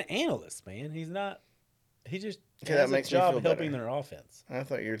He's them? like an analyst, man. He's not. He just Okay, has that a makes me job feel helping better. their offense. I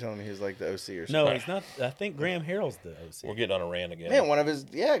thought you were telling me he was like the OC or something. No, he's not. I think Graham Harrell's the OC. We're getting on a rant again. Man, one of his,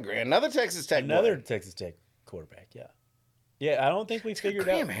 another Texas Tech Another boy. Texas Tech quarterback. Yeah. Yeah, I don't think we figured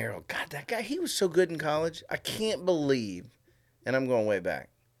Graham out. Harrell, God, that guy, he was so good in college. I can't believe, and I'm going way back,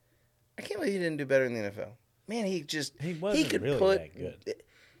 I can't believe he didn't do better in the NFL. Man, he wasn't could really put, that good.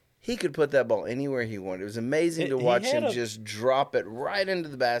 He could put that ball anywhere he wanted. It was amazing to He watch had him just drop it right into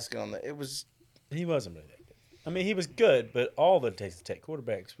the basket on the. It was. He wasn't really that good. I mean, he was good, but all the Texas Tech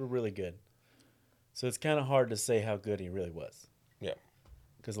quarterbacks were really good. So it's kind of hard to say how good he really was. Yeah.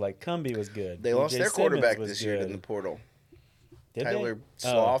 Because, like, Cumbie was good. They lost DJ their Simmons quarterback was this year good. in the portal. Did they? Tyler Oh,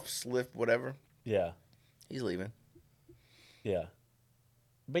 Sloff, Sliff, whatever. yeah. He's leaving. Yeah.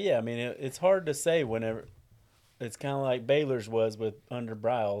 But, yeah, I mean, it's hard to say whenever. It's kind of like Baylor's was with under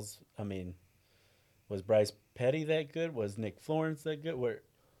Bryles. I mean, was Bryce Petty that good? Was Nick Florence that good? Where,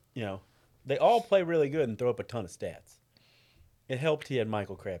 you know, they all play really good and throw up a ton of stats. It helped he had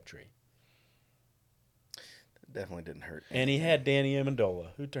Michael Crabtree. That definitely didn't hurt. And he had Danny Amendola,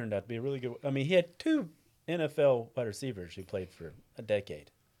 who turned out to be a really good. I mean, he had 2 NFL wide receivers who played for a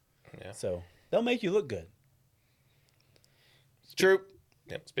decade. Yeah. So they'll make you look good. It's true.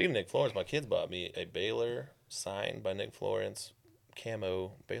 Yeah. Speaking of Nick Florence, my kids bought me a Baylor signed by Nick Florence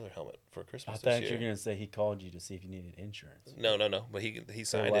camo Baylor helmet for I Christmas thought this you year. were going to say he called you to see if you needed insurance. No. But he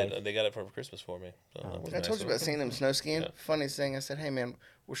signed life. it. And they got it for Christmas for me. So that was I nice told you of about them. seeing him snow skiing. Yeah. Funniest thing, I said, "Hey man,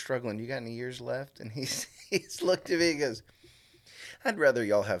 we're struggling. You got any years left?" And he's looked at me. He goes, "I'd rather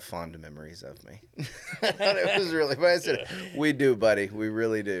y'all have fond memories of me." I thought it was really funny. I said, "We do, buddy. We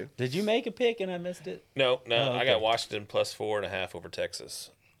really do." Did you make a pick and I missed it? No. Oh, I okay. got Washington plus 4.5 over Texas.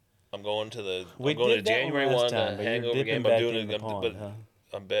 I'm going to the. We I'm going to did that January one 1 last time, but you're hangover dipping game. back I'm doing in the it, pond, but huh?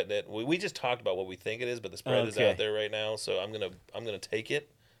 I'm betting it. We just talked about what we think it is, but the spread is Okay. out there right now, so I'm gonna take it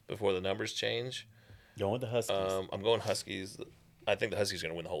before the numbers change. Going with the Huskies. I'm going Huskies. I think the Huskies are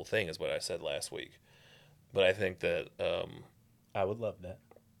going to win the whole thing, is what I said last week. But I think that I would love that.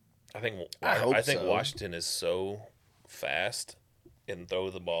 I think hope think so. Washington is so fast and throw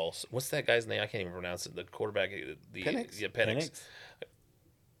the ball. What's that guy's name? I can't even pronounce it. The quarterback, Penix? Yeah, Penix.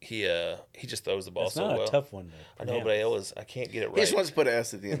 He just throws the ball It's so not well. a tough one, though. I know, but I can't get it right. He just wants to put an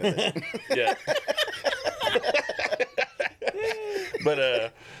S at the end of it. Yeah. But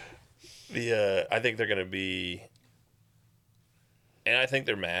I think they're going to be, and I think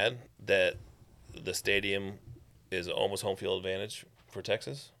they're mad that the stadium is almost home field advantage for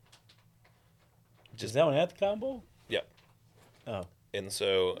Texas. Is that one at the Cotton Bowl? Yeah. Oh. And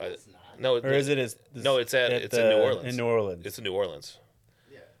so, no, Or is it no, it's in New Orleans. In New Orleans. It's in New Orleans,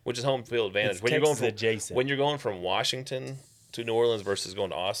 which is home field advantage. It's When you're going Texas from adjacent. when you're going from Washington to New Orleans versus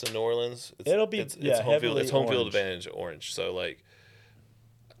going to Austin, New Orleans, It'll be, it's yeah, home field. heavily It's home field orange. advantage orange. So like,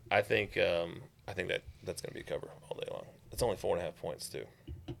 I think that's going to be a cover all day long. It's only 4.5 points too.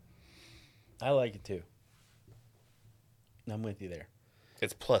 I like it too. I'm with you there.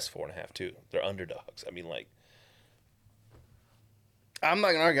 It's plus 4.5 too. They're underdogs. I mean, like, I'm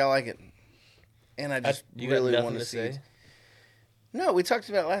not gonna argue. I like it, and I just you got really nothing want to to see. say? No, we talked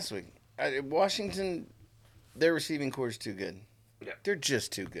about it last week. Washington, their receiving core is too good. Yeah. They're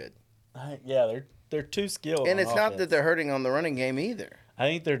just too good, Yeah, they're too skilled. and on it's not that offense. they're hurting on the running game either. I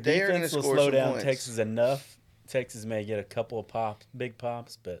think their They are gonna defense will score slow some down points. Texas enough. Texas may get a couple of big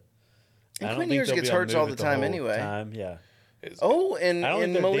pops, but And I don't Quinn think Ewers they'll gets be on hurt all move the it time whole anyway. time. Yeah. Oh, and, I don't think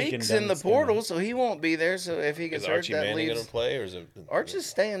and they're Malik's Deacon in the Dunn's gonna- portal, so he won't be there. So if he gets Is hurt, Archie that Manning going leaves. to play, or is it? Arch is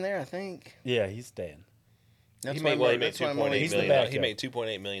staying there, I think. Yeah, he's staying. That's He why made, well, he Malik- made that's why $2.8 Malik's He's the million. He backup. made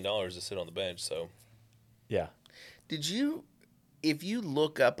 $2.8 million to sit on the bench. So Yeah. Did you, if you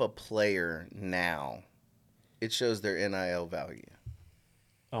look up a player now, it shows their NIL value.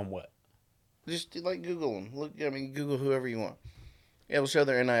 On what? Just like Google them. Google whoever you want. It'll show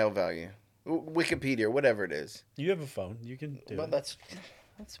their NIL value. Wikipedia, whatever it is. You have a phone. You can do But it.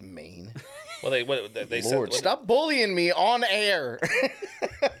 that's mean. well, they said. Lord, stop bullying me on air.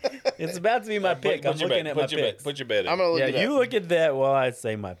 It's about to be my pick. I'm looking at my picks. Put your bet in. I'm gonna look Yeah, it you up. look at that while I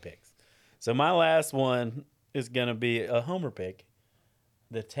say my picks. So my last one is going to be a homer pick.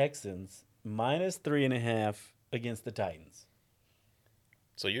 The Texans minus 3.5 against the Titans.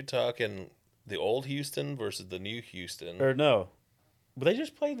 So you're talking the old Houston versus the new Houston. Or no, but they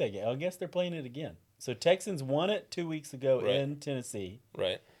just played that game. I guess they're playing it again. So Texans won it 2 weeks ago Right. in Tennessee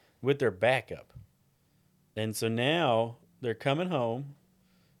Right. with their backup. And so now they're coming home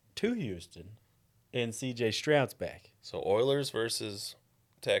to Houston, and C.J. Stroud's back. So Oilers versus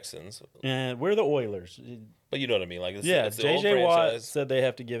Texans. And we're the Oilers. But you know what I mean. Like it's, Yeah, it's the old J.J. Watt franchise. said they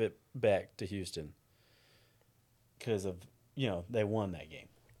have to give it back to Houston because of, they won that game.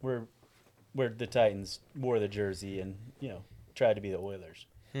 Where the Titans wore the jersey and, tried to be the Oilers.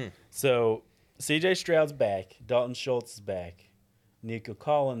 So C.J. Stroud's back. Dalton Schultz is back. Nico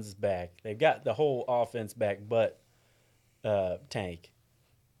Collins is back. They've got the whole offense back but Tank.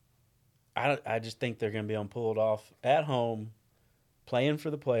 I just think they're going to be able to pull it off at home, playing for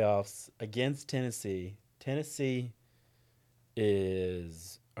the playoffs against Tennessee. Tennessee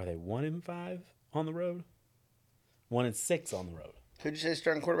are they 1-5 on the road? 1-6 on the road. Who'd you say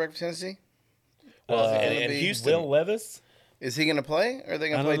starting quarterback for Tennessee? Well, it's and gonna be Houston. Will Levis? Is he going to play, or are they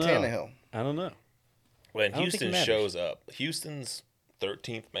going I to play don't know. Tannehill? I don't know. When I don't think it Houston matters. shows up, Houston's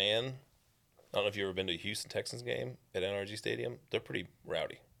 13th man. I don't know if you've ever been to a Houston Texans game at NRG Stadium. They're pretty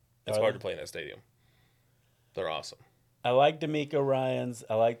rowdy. It's Are hard they? to play in that stadium. They're awesome. I like D'Amico Ryans.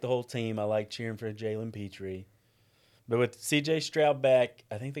 I like the whole team. I like cheering for Jalen Petrie. But with C.J. Stroud back,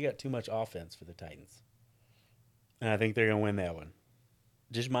 I think they got too much offense for the Titans. And I think they're going to win that one.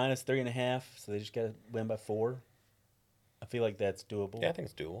 Just minus 3.5, so they just got to win by 4. I feel like that's doable. Yeah, I think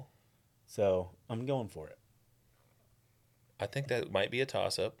it's doable. So I'm going for it. I think that might be a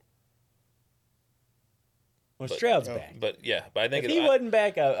toss-up. Well, But- Stroud's back. But I think If he wasn't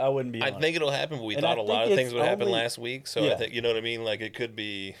back, I wouldn't be I on think it'll happen, but we And thought I a lot think of things it's would happen only- last week. So Yeah. I think, you know what I mean? Like it could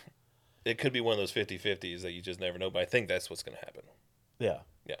be one of those 50-50s that you just never know. But I think that's what's going to happen. Yeah.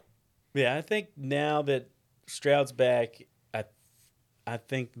 Yeah. Yeah, I think now that Stroud's back, I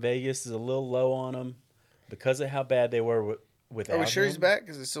think Vegas is a little low on him because of how bad they were without Are we sure him. he's back?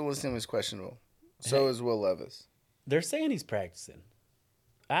 Because it still lists him as questionable. So is Will Levis. They're saying he's practicing.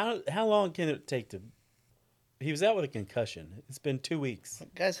 How long can it take to... He was out with a concussion. It's been 2 weeks.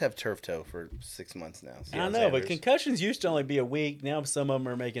 Guys have turf toe for 6 months now. So I know, but concussions used to only be a week. Now some of them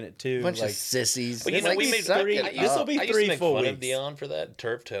are making it 2. bunch like, of sissies. But you It's know, like we made suck three- it this will up. be I used 3 to make full fun weeks. of Dion for that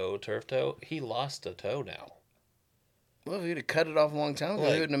turf toe. He lost a toe now. Well, if he'd have cut it off a long time ago,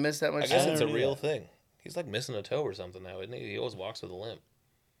 Like, he wouldn't have missed that I much guess time. it's a knew real that. thing. He's like missing a toe or something now, isn't he? He always walks with a limp.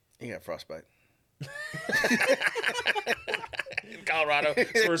 He got frostbite. In Colorado,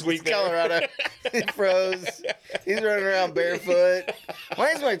 his first week It's there. Colorado. He froze. He's running around barefoot.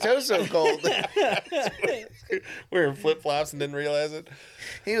 Why is my toe so cold? Wearing flip flops and didn't realize it.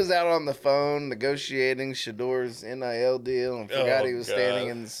 He was out on the phone negotiating Shador's NIL deal and forgot Oh, he was God. standing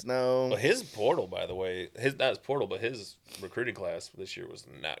in the snow. Well, his portal, by the way, not his portal, but his recruiting class this year was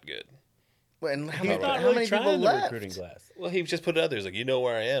not good. Well, and how He's many, not how really many trying people the left? recruiting class. Well, he just put it out there. He's like, you know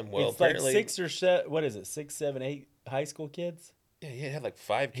where I am. Well, It's like apparently, 6 or 7, what is it, 6, 7, 8 high school kids? yeah, he had like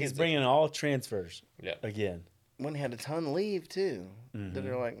 5 kids. He's bringing all transfers Yeah. again. When he had a ton leave too. Mm-hmm. That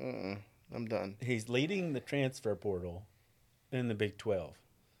they're like, I'm done. He's leading the transfer portal in the Big 12.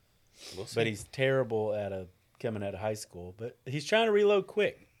 We'll see. But he's terrible at coming out of high school. But he's trying to reload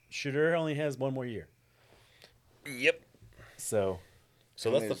quick. Shooter only has 1 more year. Yep. So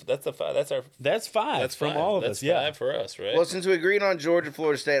So that's the 5. That's our. that's 5 That's from 5. all of That's us. Yeah. 5 for us, right? Well, since we agreed on Georgia,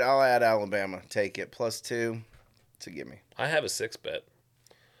 Florida State, I'll add Alabama. Take it. +2 to give me. I have a 6 bet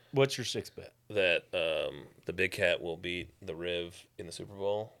What's your 6 bet? that the Big Cat will beat the Riv in the Super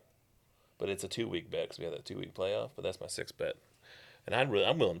Bowl, but it's a 2-week bet because we have that 2-week playoff. But that's my 6 bet, and I'm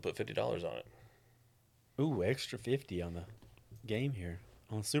willing to put $50 on it. Ooh, extra 50 on the game here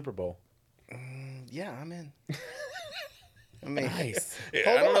on Super Bowl. Yeah, I'm in. I mean, Nice. Yeah,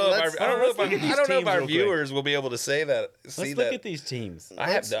 Hold I don't on, know let's- if our, let's look at these I don't know if teams our real quick. viewers will be able to say that. See Let's that. look at these teams. I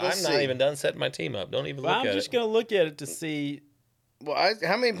have. let's I'm not see. even done setting my team up. Don't even look I'm at just it. going to look at it to see. well,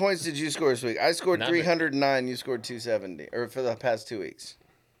 how many points did you score this week? I scored Not many. 309. You scored 270, or for the past 2 weeks.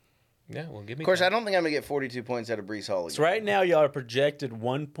 Yeah, well, give me. Of course, time. I don't think I'm gonna get 42 points out of Brees Hall. So right now, y'all are projected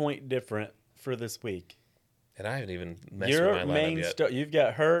 1 point different for this week. And I haven't even messed Your with my main lineup yet. star, you've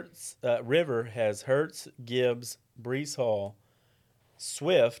got Hurts. River has Hurts, Gibbs, Brees Hall,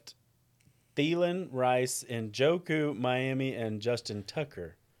 Swift, Thielen, Rice, and Njoku, Miami, and Justin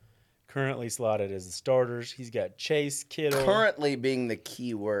Tucker. Currently slotted as the starters. He's got Chase Kittle. Currently being the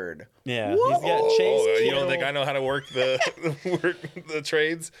key word. Yeah, he's got Chase Oh, Kittle you don't think I know how to work the work the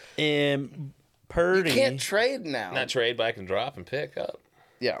trades? and You Purdy. can't trade now. Not trade, but I can drop and pick up.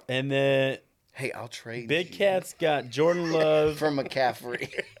 Yeah. And then Hey, I'll trade. Big you Cat's got Jordan Love, for McCaffrey.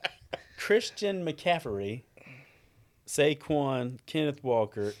 Christian McCaffrey, Saquon, Kenneth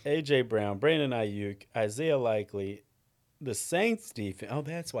Walker, A.J. Brown, Brandon Ayuk, Isaiah Likely, the Saints defense. Oh,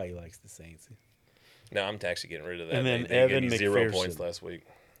 that's why he likes the Saints. No, I'm actually getting rid of that. And then they Evan gave me 0 McPherson. points last week.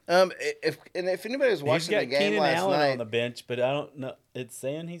 If anybody was He's watching got the game Keenan last Allen night, on the bench, but I don't know. It's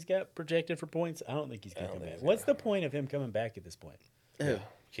saying he's got projected for points. I don't think he's going to come back. What's the point of him coming back at this point?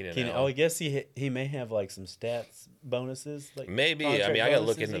 Keenan Keenan, Allen. I guess he may have like some stats bonuses. Like Maybe. I contract mean, I gotta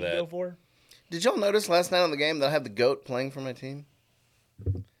look bonuses into he can that. Go for? did y'all notice last night on the game that I had the GOAT playing for my team?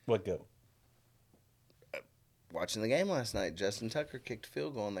 What go? Watching the game last night, Justin Tucker kicked a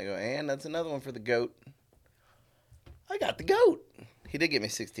field goal, and they go, and that's another one for the GOAT. I got the GOAT. He did get me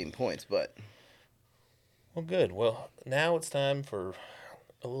 16 points, but Well, good. Well, now it's time for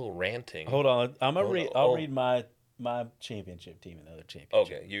a little ranting. Hold on, I'm gonna Hold read. on. I'll Oh. read my championship team and the other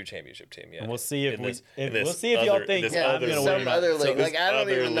championship. Okay, your championship team, yeah. And we'll see if In we- this- if- in this we'll see if y'all other- think this yeah, I'm other gonna some win. league. other So league. this Like, I don't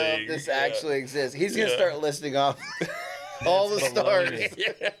other even know if league, this yeah. actually exists. He's going to Yeah. start listing off all the stars.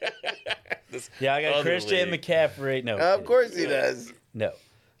 This Yeah, I got other Christian league. McCaffrey. No, Of course he does. no.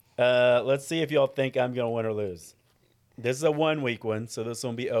 Let's see if y'all think I'm gonna win or lose. This is a 1 week one, so this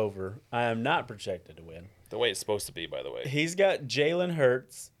will be over. I am not projected to win. The way it's supposed to be, by the way. He's got Jalen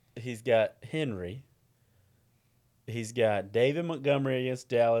Hurts. He's got Henry. He's got David Montgomery against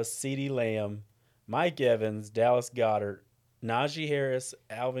Dallas, CeeDee Lamb, Mike Evans, Dallas Goddard, Najee Harris,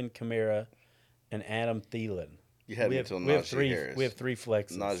 Alvin Kamara, and Adam Thielen. You had we me have, until we have Najee three. Harris. We have 3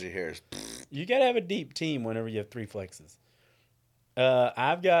 flexes. Najee Harris. You got to have a deep team whenever you have 3 flexes.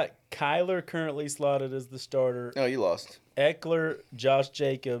 I've got Kyler currently slotted as the starter. No, you lost. Eckler, Josh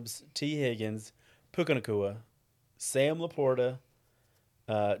Jacobs, T. Higgins, Puka Nacua, Sam Laporta,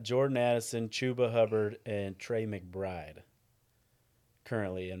 Jordan Addison, Chuba Hubbard, and Trey McBride.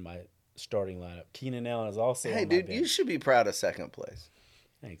 Currently in my starting lineup. Keenan Allen is also Hey, on my dude, bench. you should be proud of second place.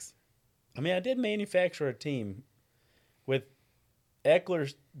 Thanks. I mean, I did manufacture a team with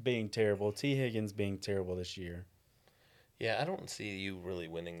Eckler being terrible, T. Higgins being terrible this year. Yeah, I don't see you really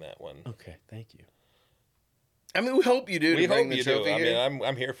winning that one. Okay, thank you. I mean, we hope you do. We to bring hope the you do. trophy I here. mean,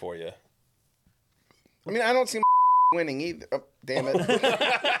 I'm here for you. I mean, I don't see winning either. Oh, damn it. Whoop,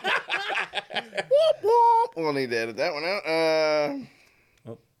 whoop. We'll need to edit that one out.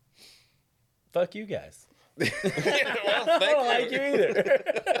 Fuck you guys. Well, I thank don't like you either.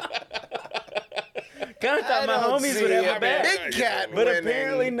 Kind of thought my homies would have I a mean, back, Big Cat but winning.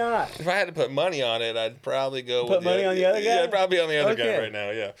 apparently not. If I had to put money on it, I'd probably go Put with money on the other guy? Yeah, I'd probably be on the other Okay. guy right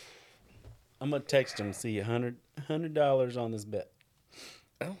now. Yeah. I'm gonna text him. See $100 on this bet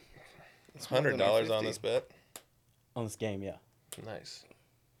It's more than $100 on $50. this bet. on this game. Yeah. Nice.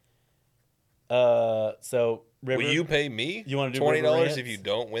 So River, Will you pay me You wanna do $20 River if Rants? you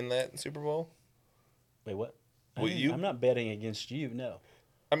don't win that Super Bowl? wait what? Will you- I'm not betting against you. No.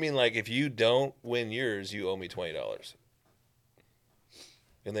 I mean, like, if you don't win yours, you owe me $20.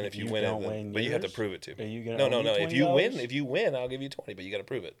 And then if you win it, don't then, win but you have to yours, prove it to me. are you gonna No, owe no, me no. If $20? you win, I'll give you 20, but you got to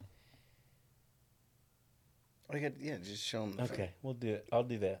prove it. Oh, yeah, just show them. Okay, we'll do it. I'll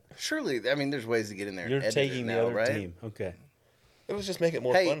do that. Surely, I mean, there's ways to get in there. and You're edit taking it the now, other right? team. Okay. It was just make it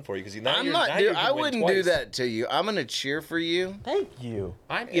more Hey, fun for you because now I'm you're not. now Dude, you're gonna I win wouldn't do twice. that to you. I'm gonna cheer for you. Thank you.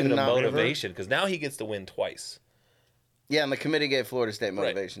 I'm giving him not River. motivation because now he gets to win twice. Yeah, and the committee gave Florida State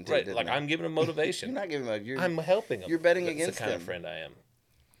motivation right, too. right. Didn't Like they? I'm giving him You're motivation. not giving them. I'm helping him. you're betting That's against the kind them. of friend I am.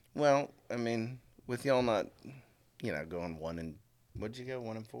 Well, I mean, with y'all not, going 1 and what'd you go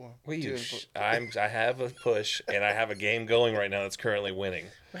 1 and 4? Will 2 you? and 4? I have a push and I have a game going right now that's currently winning.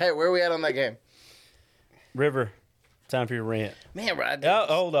 Hey, where are we at on that game? River, time for your rant. Man, Rod. Oh,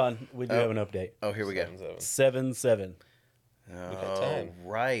 hold on. We do have an update. Oh, here we go. 7-7. 7-7. Oh, time.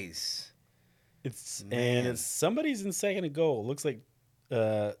 Rice. It's somebody's in second and goal. Looks like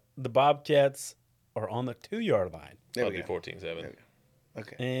the Bobcats or on the 2-yard line. There That'll we be go. 14-7.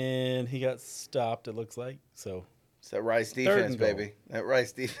 Okay. And he got stopped, it looks like. So It's that Rice Third defense, and goal. baby. That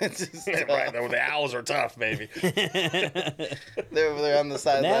Rice defense is Right, tough. the Owls are tough, baby. They're over there on the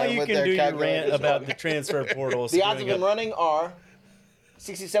sideline now you with can their do your rant calculators. about the transfer portal. The odds of screwing him up. running are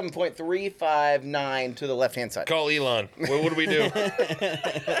 67.359 to the left-hand side. Call Elon. What do we do?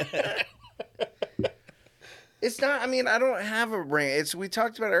 It's not. I mean, I don't have a rant. We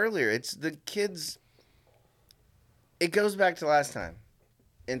talked about it earlier. It's the kids. It goes back to last time,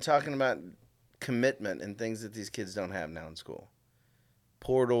 in talking about commitment and things that these kids don't have now in school.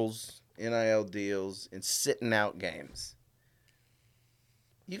 Portals, NIL deals, and sitting out games.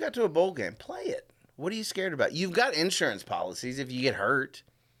 You got to a bowl game, play it. What are you scared about? You've got insurance policies if you get hurt.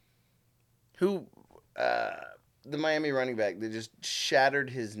 The Miami running back that just shattered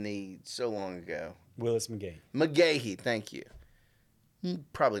his knee so long ago. Willis McGahee. McGahee, thank you. He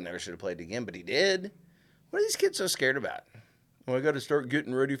probably never should have played again, but he did. What are these kids so scared about? Well, I got to start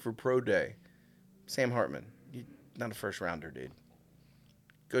getting ready for pro day. Sam Hartman, you're not a first rounder, dude.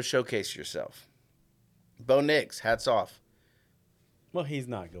 Go showcase yourself. Bo Nix, hats off. Well, he's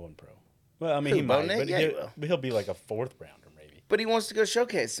not going pro. Well, I mean, Who, he Bo might, Nix? but Yeah, he will. he'll be like a 4th rounder maybe. But he wants to go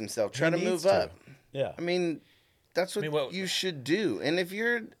showcase himself, try He to needs move up. Yeah. I mean, that's what you should do. And if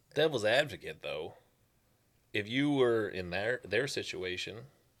you're Devil's advocate, though, if you were in their situation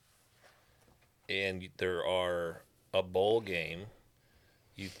and there are a bowl game,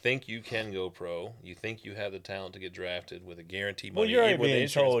 you think you can go pro, you think you have the talent to get drafted with a guaranteed money. Well, you're already with the being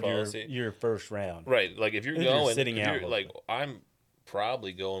insurance told policy. you're first round. Right, like if you're If you're going, sitting if out you're, a like little I'm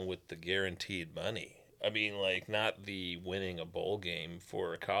probably going with the guaranteed money. I mean, like not the winning a bowl game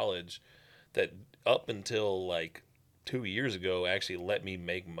for a college that up until like 2 years ago actually let me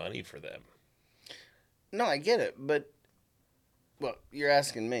make money for them. No, I get it, but well, you're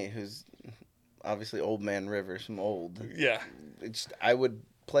asking me, who's obviously old man Rivers from old. Yeah, I would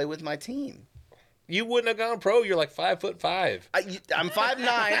play with my team. you wouldn't have gone pro. You're like 5'5". I'm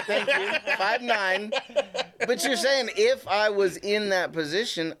 5'9", thank you, 5'9". But you're saying if I was in that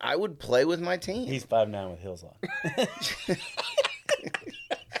position, I would play with my team. He's 5'9" with heels on.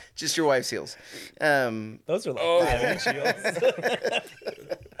 Just your wife's heels. Those are like 5-inch heels.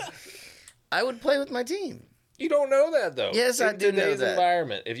 I would play with my team. You don't know that though. Yes, I In do know today's that.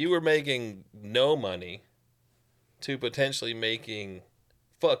 environment, if you were making no money to potentially making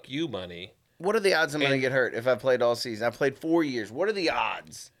fuck you money, What are the odds I'm going to And- get hurt if I played all season? I played 4 years. What are the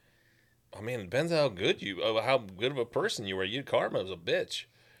odds? I mean, it depends how good of a person you were. Karma was a bitch.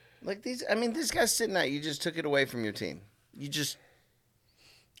 Like these, I mean, this guy's sitting out. You just took it away from your team. You just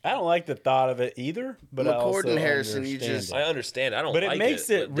I don't like the thought of it either, but I also McCord and Harrison, you understand just- it. I understand. I don't. But like it makes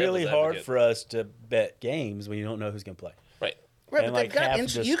it but really devil's hard advocate. for us to bet games when you don't know who's going to play. Right. right. And But like they've got half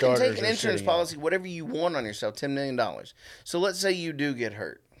the you can take starters an are insurance sitting out. policy, whatever you want on yourself, $10 million. So let's say you do get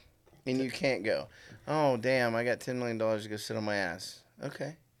hurt and you can't go. Oh damn! I got $10 million to go sit on my ass.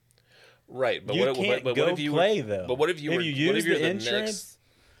 Okay. Right. But You what, can't but go what if you play were, though. But what if you were? you what use if you're the the insurance? next?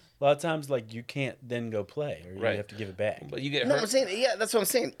 A lot of times, like you can't then go play, or you Right. have to give it back. But you get No, hurt. I'm saying, yeah, that's what I'm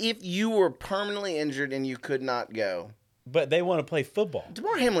saying. If you were permanently injured and you could not go, But they want to play football.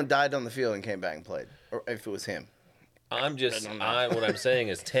 DeMar Hamlin died on the field and came back and played, or if it was him. What I'm saying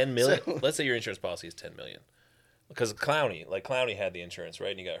is 10 million. So- Let's say your insurance policy is 10 million, because Clowney had the insurance,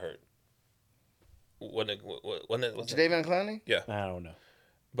 right, and he got hurt. Wasn't it? Jadeveon Clowney? Yeah, I don't know.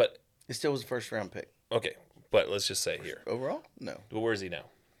 but He still was a first round pick. okay. But let's just say here, Overall? No. well, where is he now?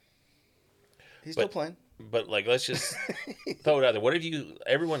 He's still But- playing. But like, let's just throw it out there. What if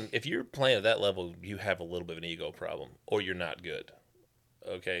if you're playing at that level, you have a little bit of an ego problem, or you're not good.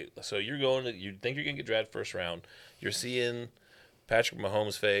 Okay, so you think you're gonna get drafted first round. You're seeing Patrick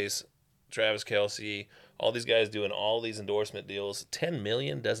Mahomes' face, Travis Kelce, all these guys doing all these endorsement deals. 10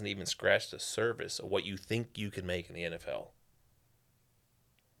 million doesn't even scratch the surface of what you think you can make in the NFL.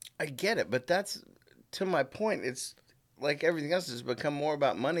 I get it, but that's, to my point, it's like everything else has become more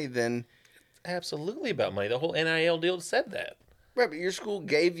about money than... Absolutely about money. The whole NIL deal said that. Right, but your school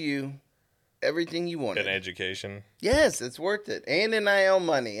gave you everything you wanted. An education. Yes, it's worth it. And NIL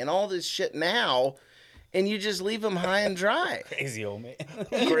money and all this shit now, and you just leave them high and dry. Crazy old man.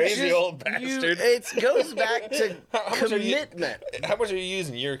 Crazy Just- old bastard. It goes back to How much are you- commitment. How much are you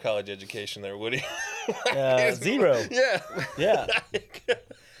using your college education there, Woody? 0. Yeah. Yeah.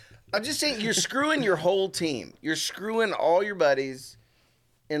 I'm just saying, you're screwing your whole team. You're screwing all your buddies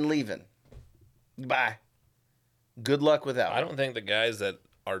and leaving. Bye. Good luck without. I don't think the guys that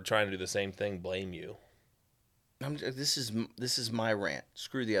are trying to do the same thing blame you. This is my rant.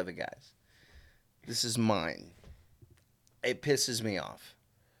 Screw the other guys. This is mine. It pisses me off.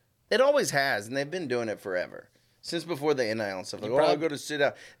 It always has, and they've been doing it forever. Since before the NIL and stuff. Like, probably- I'll go to sit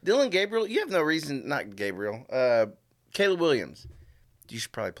out. Dylan Gabriel, you have no reason, not Gabriel, Caleb Williams. You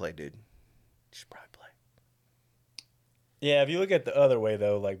should probably play, dude. You should probably play. Yeah, if you look at the other way,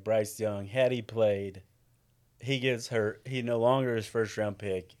 though, like Bryce Young, had he played, he gets hurt. He no longer is first-round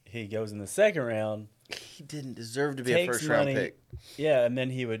pick. He goes in the second round. He didn't deserve to be a Takes first-round money. pick. Yeah, and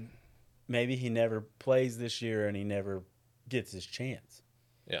then maybe he never plays this year and he never gets his chance.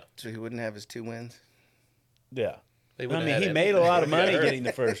 Yeah. So he wouldn't have his 2 wins? Yeah. They I wouldn't mean, have he had made it. a lot of money Yeah. getting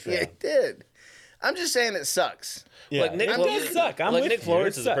the first Yeah, round. he did. I'm just saying it sucks. Yeah, Like Nick, it does suck. I'm like with Nick you.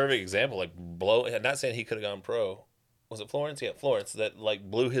 Florence It is a sucks. perfect example. Like not saying he could have gone pro. Was it Florence? Yeah, Florence that like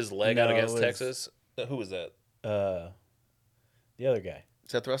blew his leg out No, against it was- Texas. Who was that? The other guy.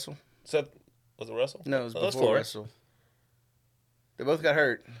 Seth Russell? Seth, was it Russell? No, it was Oh, that's before Florence. Russell. They both got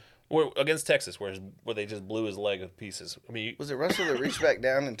hurt. Against Texas, where they just blew his leg to pieces. I mean, Was it Russell that reached back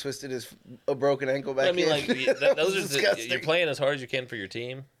down and twisted a broken ankle back I mean, in? like those are disgusting. you're playing as hard as you can for your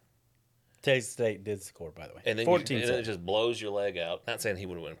team, Texas State did score, by the way. and then 14 and then it just blows your leg out. Not saying he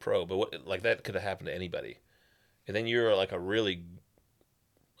would have went pro, but like that could have happened to anybody. And then you're like a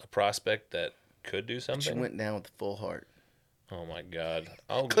prospect that could do She something. went down with a full heart. Oh my God!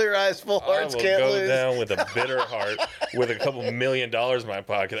 Clear eyes, full I hearts, will can't go lose. down with a bitter heart with a couple $1 million in my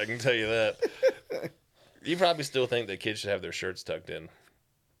pocket. I can tell you that. You probably still think that kids should have their shirts tucked in.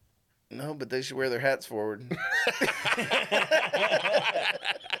 No, but they should wear their hats forward.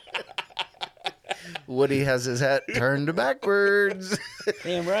 Woody has his hat turned backwards.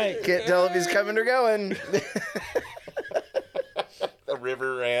 Damn right. Can't tell if he's coming or going. A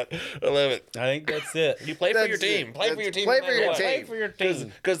river rant. I love it. I think that's it. You play for your That's team. it. Play for your team. Play no for matter your what. team. Play for your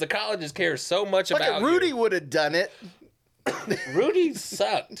team. Because the colleges care so much Look about at Rudy you. would have done it. Rudy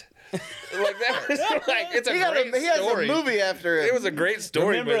sucked. Like that was like it's a He great has story. a movie after it. It was a great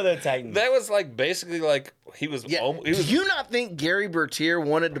story. Remember but the Titans. That was like basically like he was. Yeah. He was. Do you not think Gary Bertier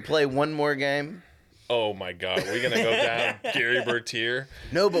wanted to play one more game? Oh my God, we're gonna go down Gary Bertier.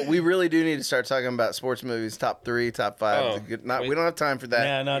 No, but we really do need to start talking about sports movies, top 3, top 5. Oh, We don't have time for that.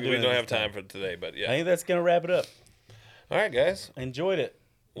 Nah, not We doing don't this have time for today, but I yeah. think that's going to wrap it up. All right, guys. I enjoyed it.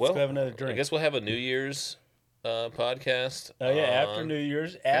 Let's Well, go have another drink. I guess we'll have a New Year's podcast. Oh, yeah, after on- New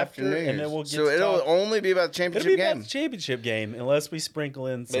Year's. After New Year's. And then we'll get so to it'll talk. only be about the It'll championship be about game. the championship game, unless we sprinkle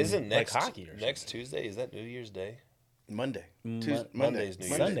in But some isn't next like hockey or something. next Tuesday? Is that New Year's Day? Monday. Monday's New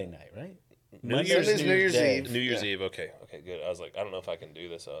Year's. Sunday night, right? Sunday's New Year's Day. Eve. New Year's Yeah. Eve. Okay, good. I was like, I don't know if I can do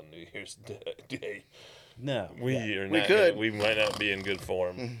this on New Year's Day. No. We yeah, are We not. could. We might not be in good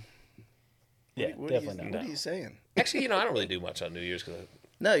form. yeah What definitely What not. are you saying? Actually, I don't really do much on New Year's because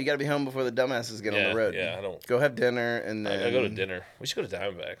No, you got to be home before the dumbasses get on the road. yeah, I don't. Go have dinner and then I go to dinner. We should go to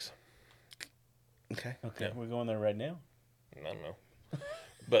Diamondbacks. Okay. Okay, Yeah. we're going there right now. I don't know,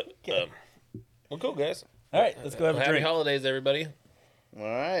 but well, cool guys. All right, let's go have a Happy drink. holidays, everybody. All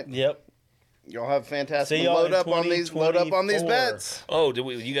right. Yep. Y'all have fantastic. See y'all Load in up on these. Load up on these 2024. bets. Oh,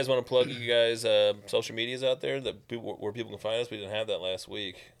 you guys want to plug you guys social medias out there that where people can find us? We didn't have that last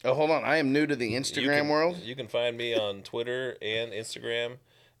week. Oh, hold on. I am new to the Instagram world. You can find me on Twitter and Instagram.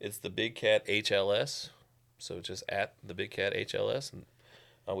 It's the Big Cat HLS. So just at the Big Cat HLS, and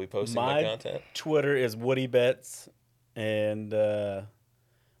I'll be posting my My content. Twitter is Woody Betts, and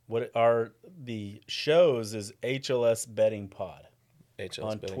what are the shows is HLS Betting Pod HLS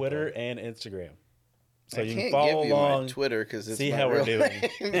on Betting Twitter Pod. and Instagram. So I you can't can follow give you along. my Twitter because it's see my how we're real doing.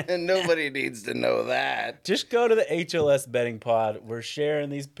 name, and nobody needs to know that. Just go to the HLS Betting Pod. We're sharing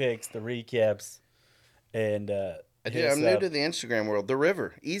these picks, the recaps, and hit us I'm new up. to the Instagram world. The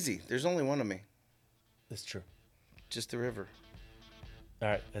River, easy. There's only one of me. That's true. Just the River. All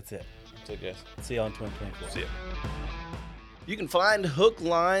right, that's it. So, guys, See you on 2024. see ya. You can find Hook,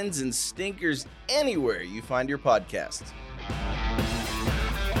 Lines, and Stinkers anywhere you find your podcasts.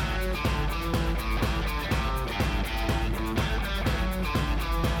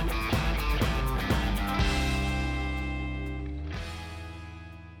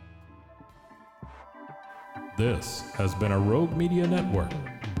 This has been a Rogue Media Network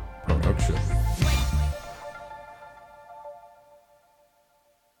production.